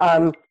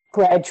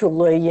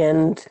 Gradually,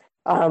 and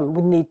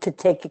we need to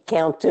take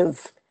account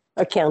of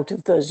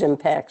those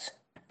impacts.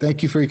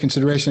 Thank you for your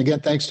consideration. Again,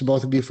 thanks to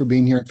both of you for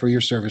being here and for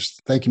your service.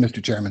 Thank you,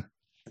 Mr. Chairman.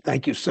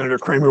 Thank you, Senator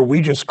Kramer.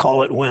 We just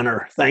call it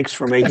winter. Thanks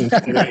for making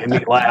Tina and me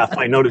laugh.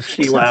 I noticed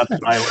she laughed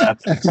and I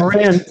laughed.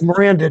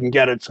 Moran didn't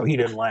get it, so he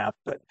didn't laugh.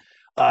 But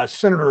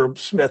Senator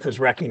Smith is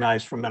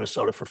recognized from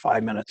Minnesota for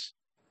 5 minutes.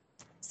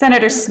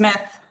 Senator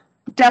Smith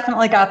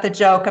definitely got the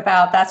joke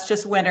about that's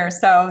just winter.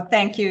 So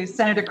thank you,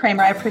 Senator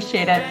Kramer. I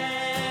appreciate it.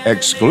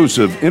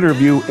 Exclusive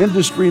interview,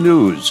 industry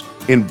news,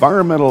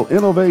 environmental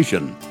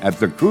innovation at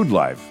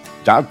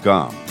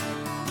thecrudelife.com.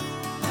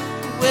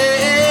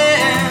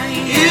 Well,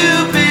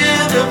 you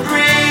build a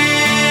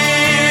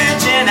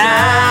bridge and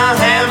I'll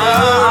hammer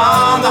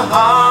on the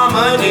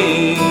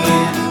harmony.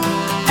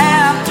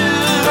 After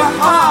a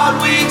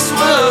hard week's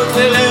work,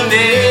 we'll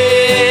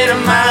illuminate a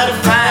mighty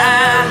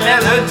fine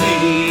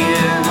melody.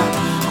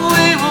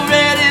 We were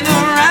ready to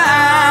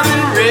rhyme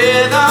and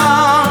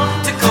rhythm,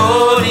 to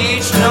chord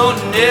each note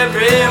and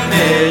every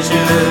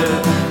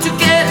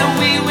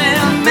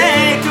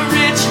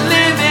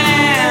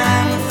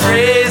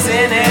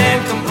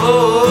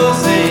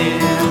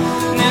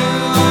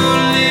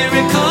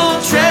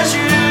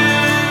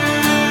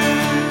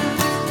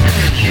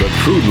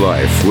Crude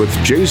Life with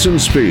Jason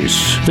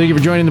Spiess. Thank you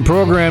for joining the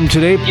program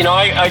today. You know,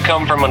 I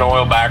come from an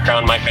oil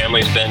background. My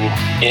family's been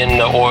in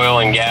the oil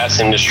and gas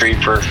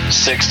industry for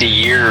 60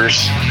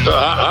 years.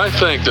 I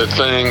think the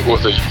thing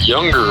with the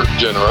younger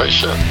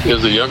generation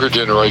is the younger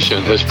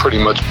generation has pretty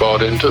much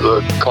bought into the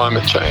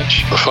climate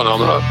change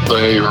phenomena.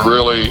 They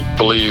really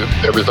believe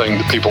everything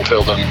that people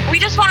tell them. We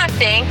just want to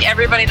thank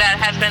everybody that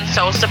has been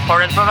so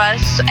supportive of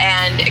us,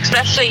 and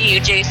especially you,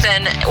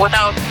 Jason.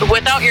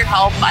 Without your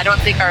help, I don't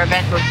think our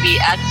event would be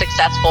as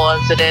successful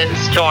as it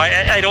is. So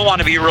I don't want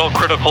to be real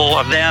critical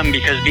of them,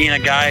 because being a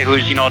guy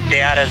who's,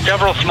 dad has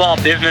several small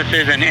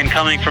businesses and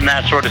coming from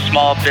that sort of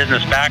small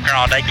business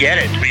background, I get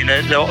it. I mean,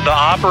 the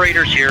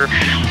operators here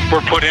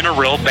were put in a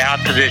real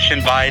bad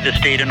position by the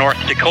state of North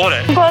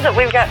Dakota. I'm glad that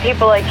we've got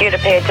people like you to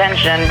pay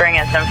attention and bring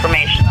us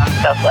information on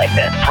stuff like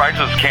this.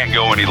 Prices can't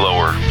go any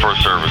lower for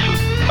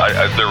services.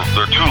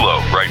 They're too low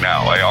right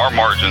now. Our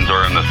margins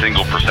are in the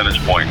single percentage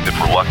point if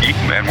we're lucky,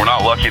 and we're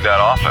not lucky that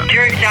often.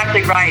 You're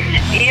exactly right.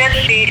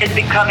 ESG is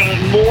becoming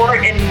more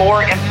and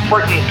more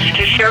important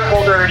to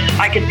shareholders.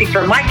 I can speak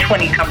for my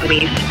 20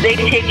 companies. They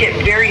take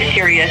it very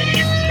serious.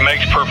 It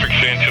makes perfect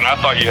sense, and I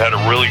thought you had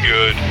a really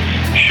good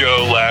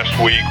show last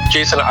week.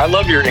 Jason, I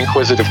love your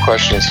inquisitive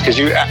questions, because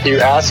you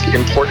ask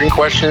important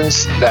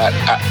questions that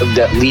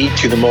lead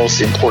to the most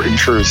important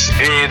truths.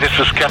 Hey, this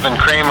is Kevin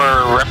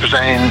Kramer,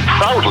 representing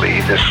proudly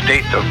the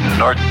state of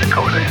North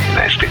Dakota in the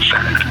United States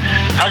Senate.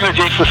 Talking to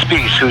Jason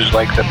Spiess, who's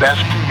like the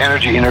best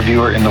energy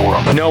interviewer in the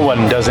world. No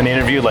one does an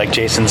interview like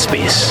Jason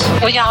Spiess.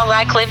 We all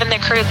like living the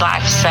crude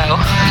life, so.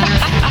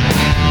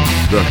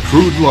 The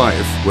Crude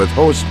Life with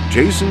host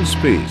Jason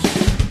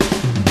Spiess.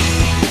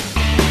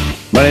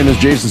 My name is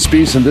Jason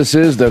Spiess, and this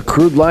is the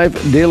Crude Life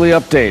Daily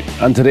Update.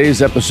 On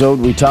today's episode,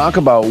 we talk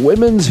about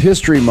Women's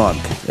History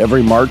Month.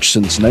 Every March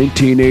since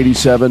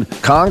 1987,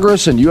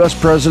 Congress and U.S.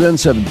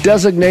 presidents have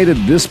designated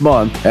this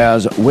month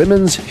as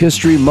Women's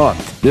History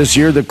Month. This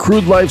year, the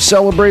Crude Life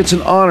celebrates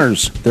and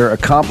honors their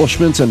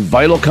accomplishments and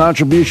vital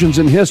contributions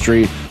in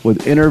history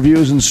with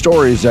interviews and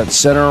stories that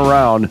center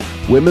around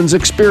women's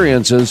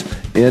experiences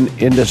in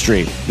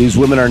industry. These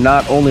women are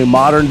not only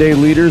modern-day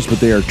leaders, but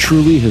they are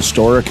truly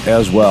historic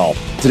as well.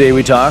 Today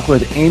we talk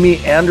with Amy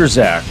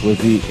Anderzak with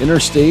the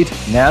Interstate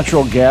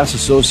Natural Gas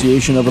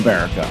Association of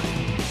America.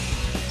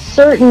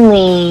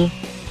 Certainly,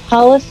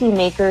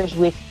 policymakers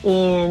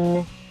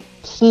within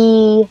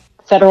key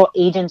federal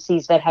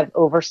agencies that have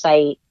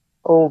oversight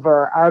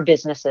over our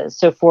businesses.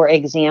 So, for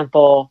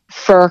example,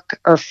 FERC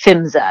or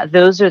PHMSA,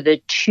 those are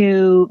the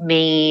two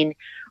main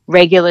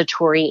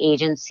regulatory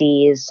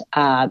agencies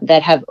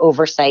that have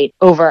oversight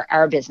over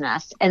our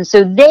business. And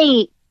so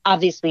they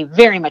obviously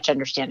very much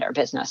understand our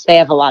business. They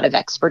have a lot of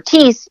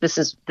expertise. This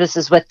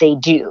is what they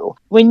do.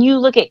 When you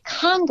look at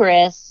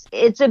Congress,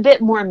 it's a bit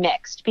more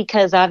mixed,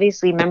 because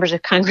obviously members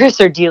of Congress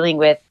are dealing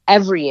with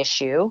every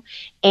issue,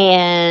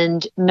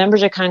 and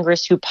members of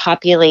Congress who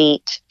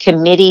populate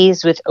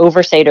committees with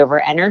oversight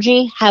over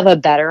energy have a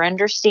better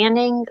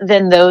understanding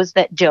than those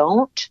that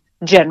don't.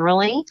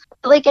 Generally,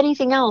 like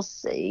anything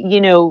else,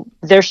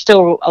 there's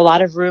still a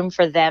lot of room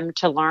for them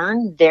to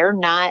learn. They're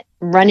not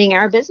running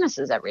our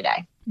businesses every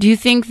day. Do you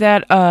think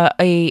that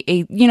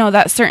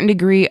that certain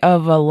degree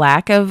of a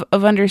lack of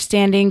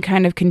understanding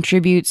kind of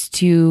contributes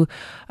to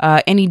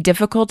any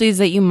difficulties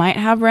that you might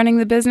have running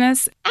the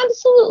business?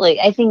 Absolutely.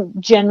 I think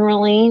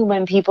generally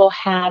when people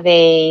have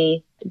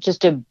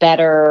just a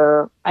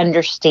better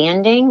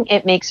understanding,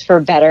 it makes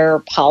for better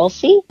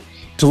policy.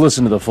 To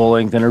listen to the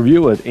full-length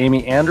interview with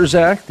Amy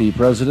Anderzak, the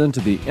president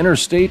of the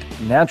Interstate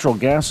Natural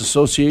Gas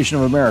Association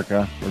of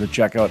America, or to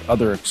check out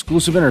other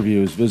exclusive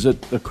interviews,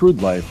 visit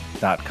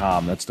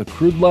thecrudelife.com. That's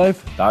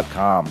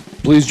thecrudelife.com.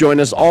 Please join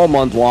us all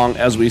month long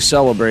as we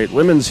celebrate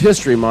Women's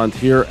History Month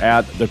here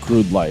at The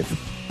Crude Life.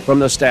 From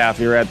the staff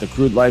here at The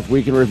Crude Life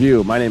Week in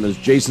Review, my name is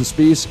Jason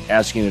Spiess,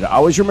 asking you to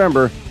always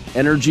remember,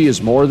 energy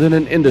is more than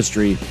an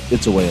industry,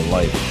 it's a way of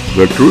life.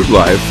 The Crude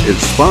Life is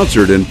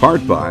sponsored in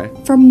part by...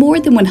 For more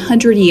than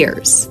 100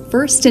 years,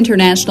 First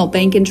International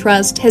Bank and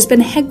Trust has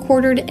been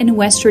headquartered in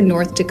western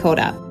North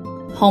Dakota,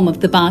 home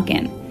of the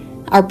Bakken.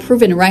 Our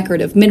proven record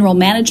of mineral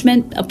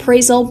management,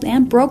 appraisal,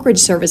 and brokerage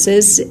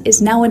services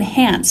is now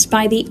enhanced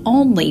by the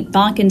only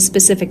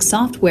Bakken-specific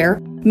software,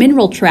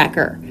 Mineral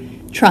Tracker.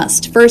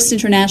 Trust First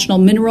International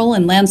Mineral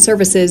and Land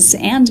Services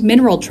and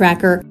Mineral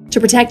Tracker to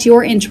protect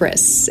your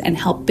interests and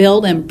help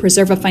build and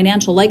preserve a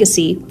financial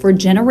legacy for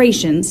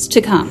generations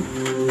to come.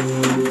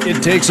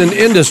 It takes an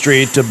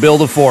industry to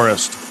build a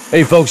forest.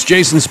 Hey folks,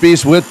 Jason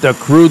Spiess with The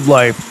Crude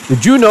Life.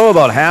 Did you know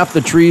about half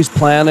the trees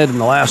planted in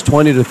the last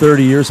 20 to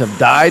 30 years have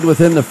died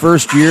within the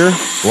first year?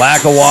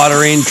 Lack of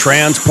watering,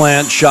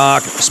 transplant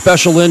shock,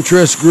 special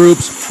interest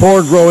groups,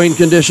 poor growing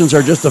conditions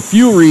are just a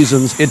few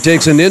reasons it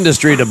takes an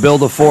industry to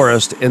build a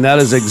forest, and that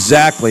is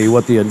exactly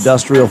what the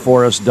industrial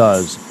forest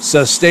does.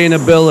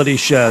 Sustainability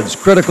sheds,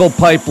 critical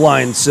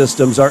pipeline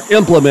systems are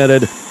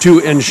implemented to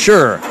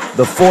ensure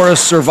the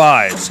forest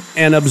survives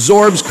and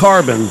absorbs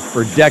carbon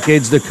for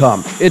decades to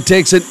come. It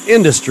takes an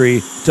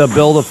industry to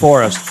build a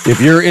forest.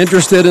 If you're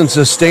interested in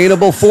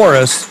sustainable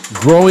forests,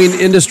 growing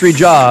industry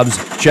jobs,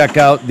 check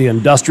out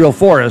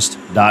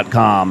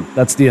theindustrialforest.com.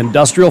 That's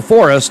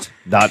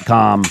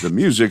theindustrialforest.com. The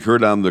music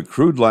heard on the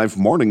Crude Life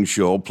Morning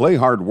Show, Play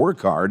Hard,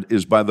 Work Hard,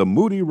 is by the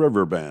Moody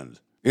River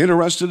Band.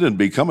 Interested in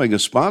becoming a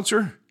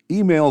sponsor?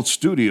 Email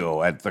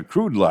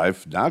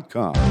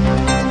studio@thecrudelife.com.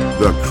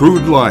 The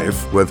Crude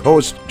Life with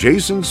host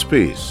Jason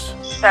Spiess.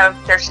 So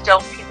there's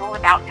still people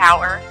without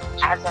power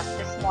as of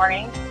this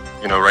morning.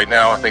 You know, right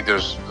now I think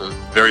there's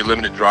very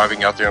limited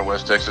driving out there in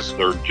West Texas.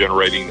 They're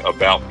generating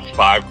about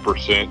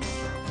 5%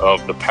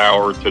 of the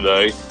power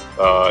today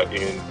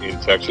in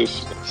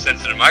Texas.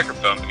 Sensitive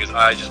microphone because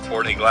I just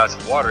poured a glass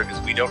of water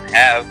because we don't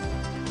have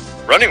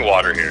running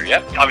water here.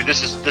 Yep. I mean, this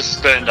has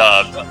been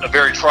a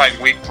very trying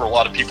week for a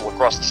lot of people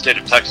across the state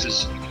of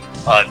Texas.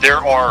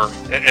 There are,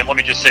 and let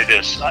me just say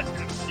this,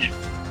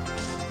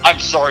 I'm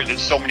sorry that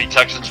so many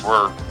Texans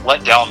were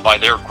let down by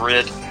their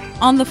grid.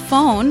 On the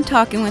phone,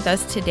 talking with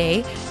us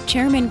today,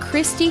 Chairman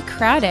Christy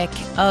Craddock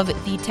of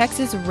the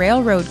Texas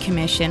Railroad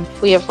Commission.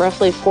 We have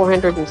roughly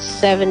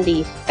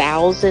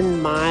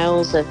 470,000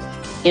 miles of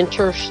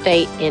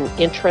interstate and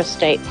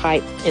intrastate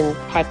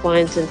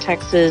pipelines in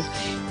Texas,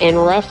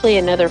 and roughly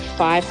another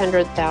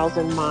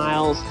 500,000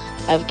 miles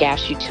of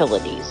gas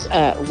utilities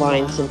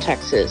lines in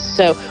Texas.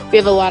 So we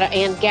have a lot of,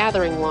 and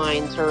gathering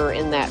lines are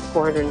in that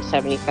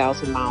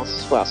 470,000 miles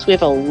as well. So we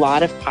have a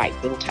lot of pipe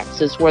in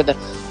Texas. We're the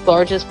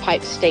largest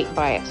pipe state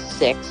by a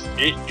sixth.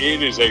 It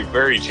is a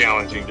very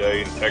challenging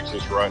day in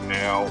Texas right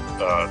now.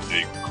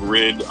 The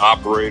grid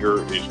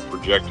operator is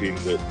projecting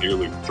that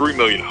nearly 3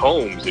 million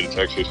homes in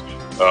Texas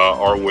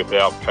are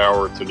without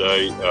power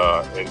today,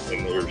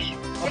 and there's...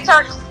 It's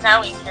already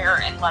snowing here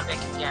in Lubbock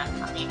again.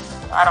 I mean,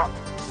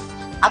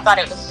 I thought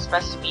it was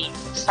supposed to be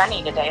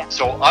sunny today.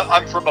 So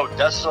I'm from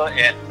Odessa,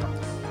 and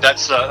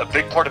that's a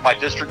big part of my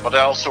district, but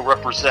I also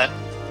represent,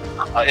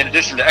 in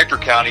addition to Ector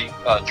County,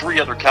 3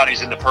 other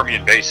counties in the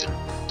Permian Basin.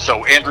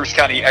 So Andrews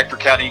County, Ector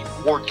County,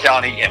 Ward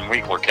County, and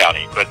Winkler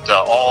County, but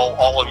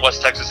all in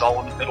West Texas, all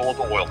in the middle of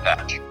the oil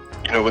patch.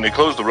 You know, when they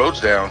close the roads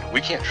down,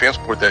 we can't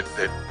transport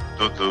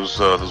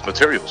those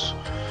materials,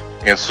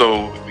 and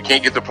so we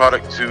can't get the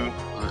product to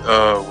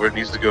where it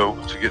needs to go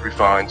to get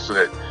refined, so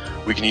that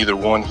we can either,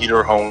 1, heat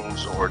our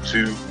homes, or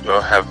 2,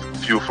 have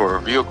fuel for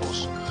our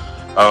vehicles.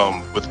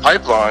 With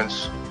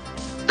pipelines,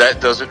 that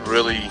doesn't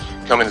really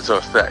come into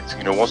effect.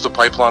 You know, once the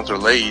pipelines are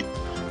laid,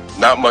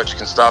 not much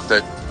can stop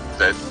that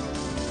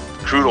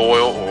crude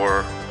oil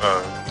or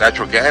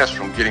natural gas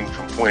from getting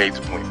from point A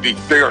to point B.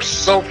 They are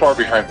so far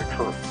behind the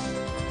curve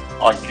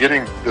on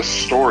getting this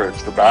storage,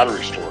 the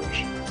battery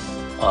storage,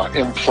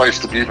 in place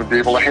to be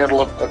able to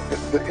handle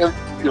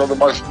the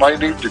most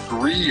minute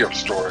degree of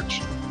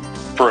storage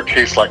for a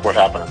case like what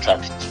happened in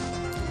Texas.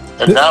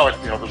 And now,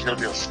 there's going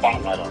to be a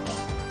spotlight on that.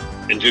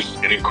 And just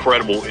an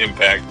incredible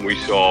impact. We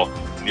saw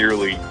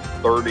nearly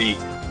 30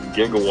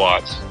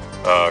 gigawatts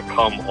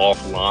come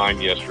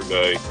offline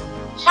yesterday.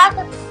 Half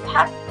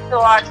the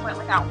lodge went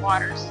without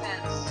water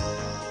since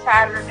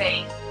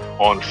Saturday.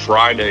 On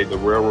Friday, the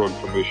Railroad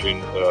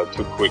Commission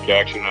took quick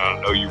action. I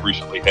know you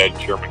recently had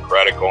Chairman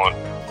Craddock on.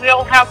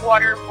 We'll have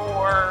water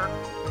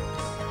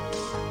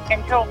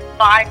until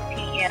 5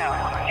 p.m.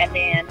 and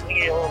then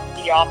we'll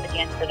be off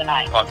again for the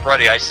night. On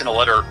Friday, I sent a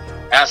letter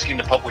asking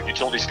the Public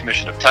Utilities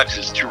Commission of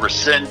Texas to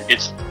rescind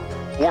its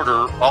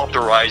order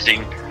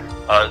authorizing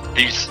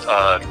these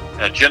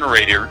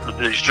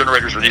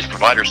generators or these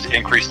providers to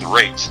increase the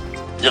rates.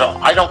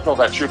 I don't know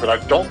that's true, but I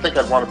don't think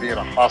I'd want to be in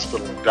a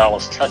hospital in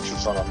Dallas,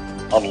 Texas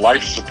on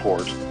life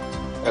support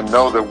and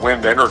know that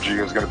wind energy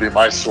is going to be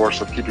my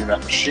source of keeping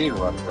that machine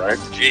running, right?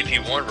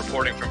 JP Warren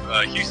reporting from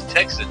Houston,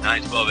 Texas at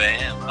 9:12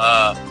 a.m.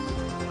 I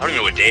don't even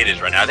know what day it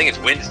is right now. I think it's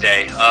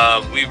Wednesday.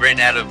 We ran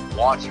out of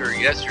water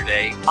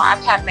yesterday.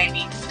 I've had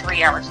maybe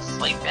 3 hours of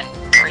sleep in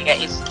 3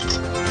 days.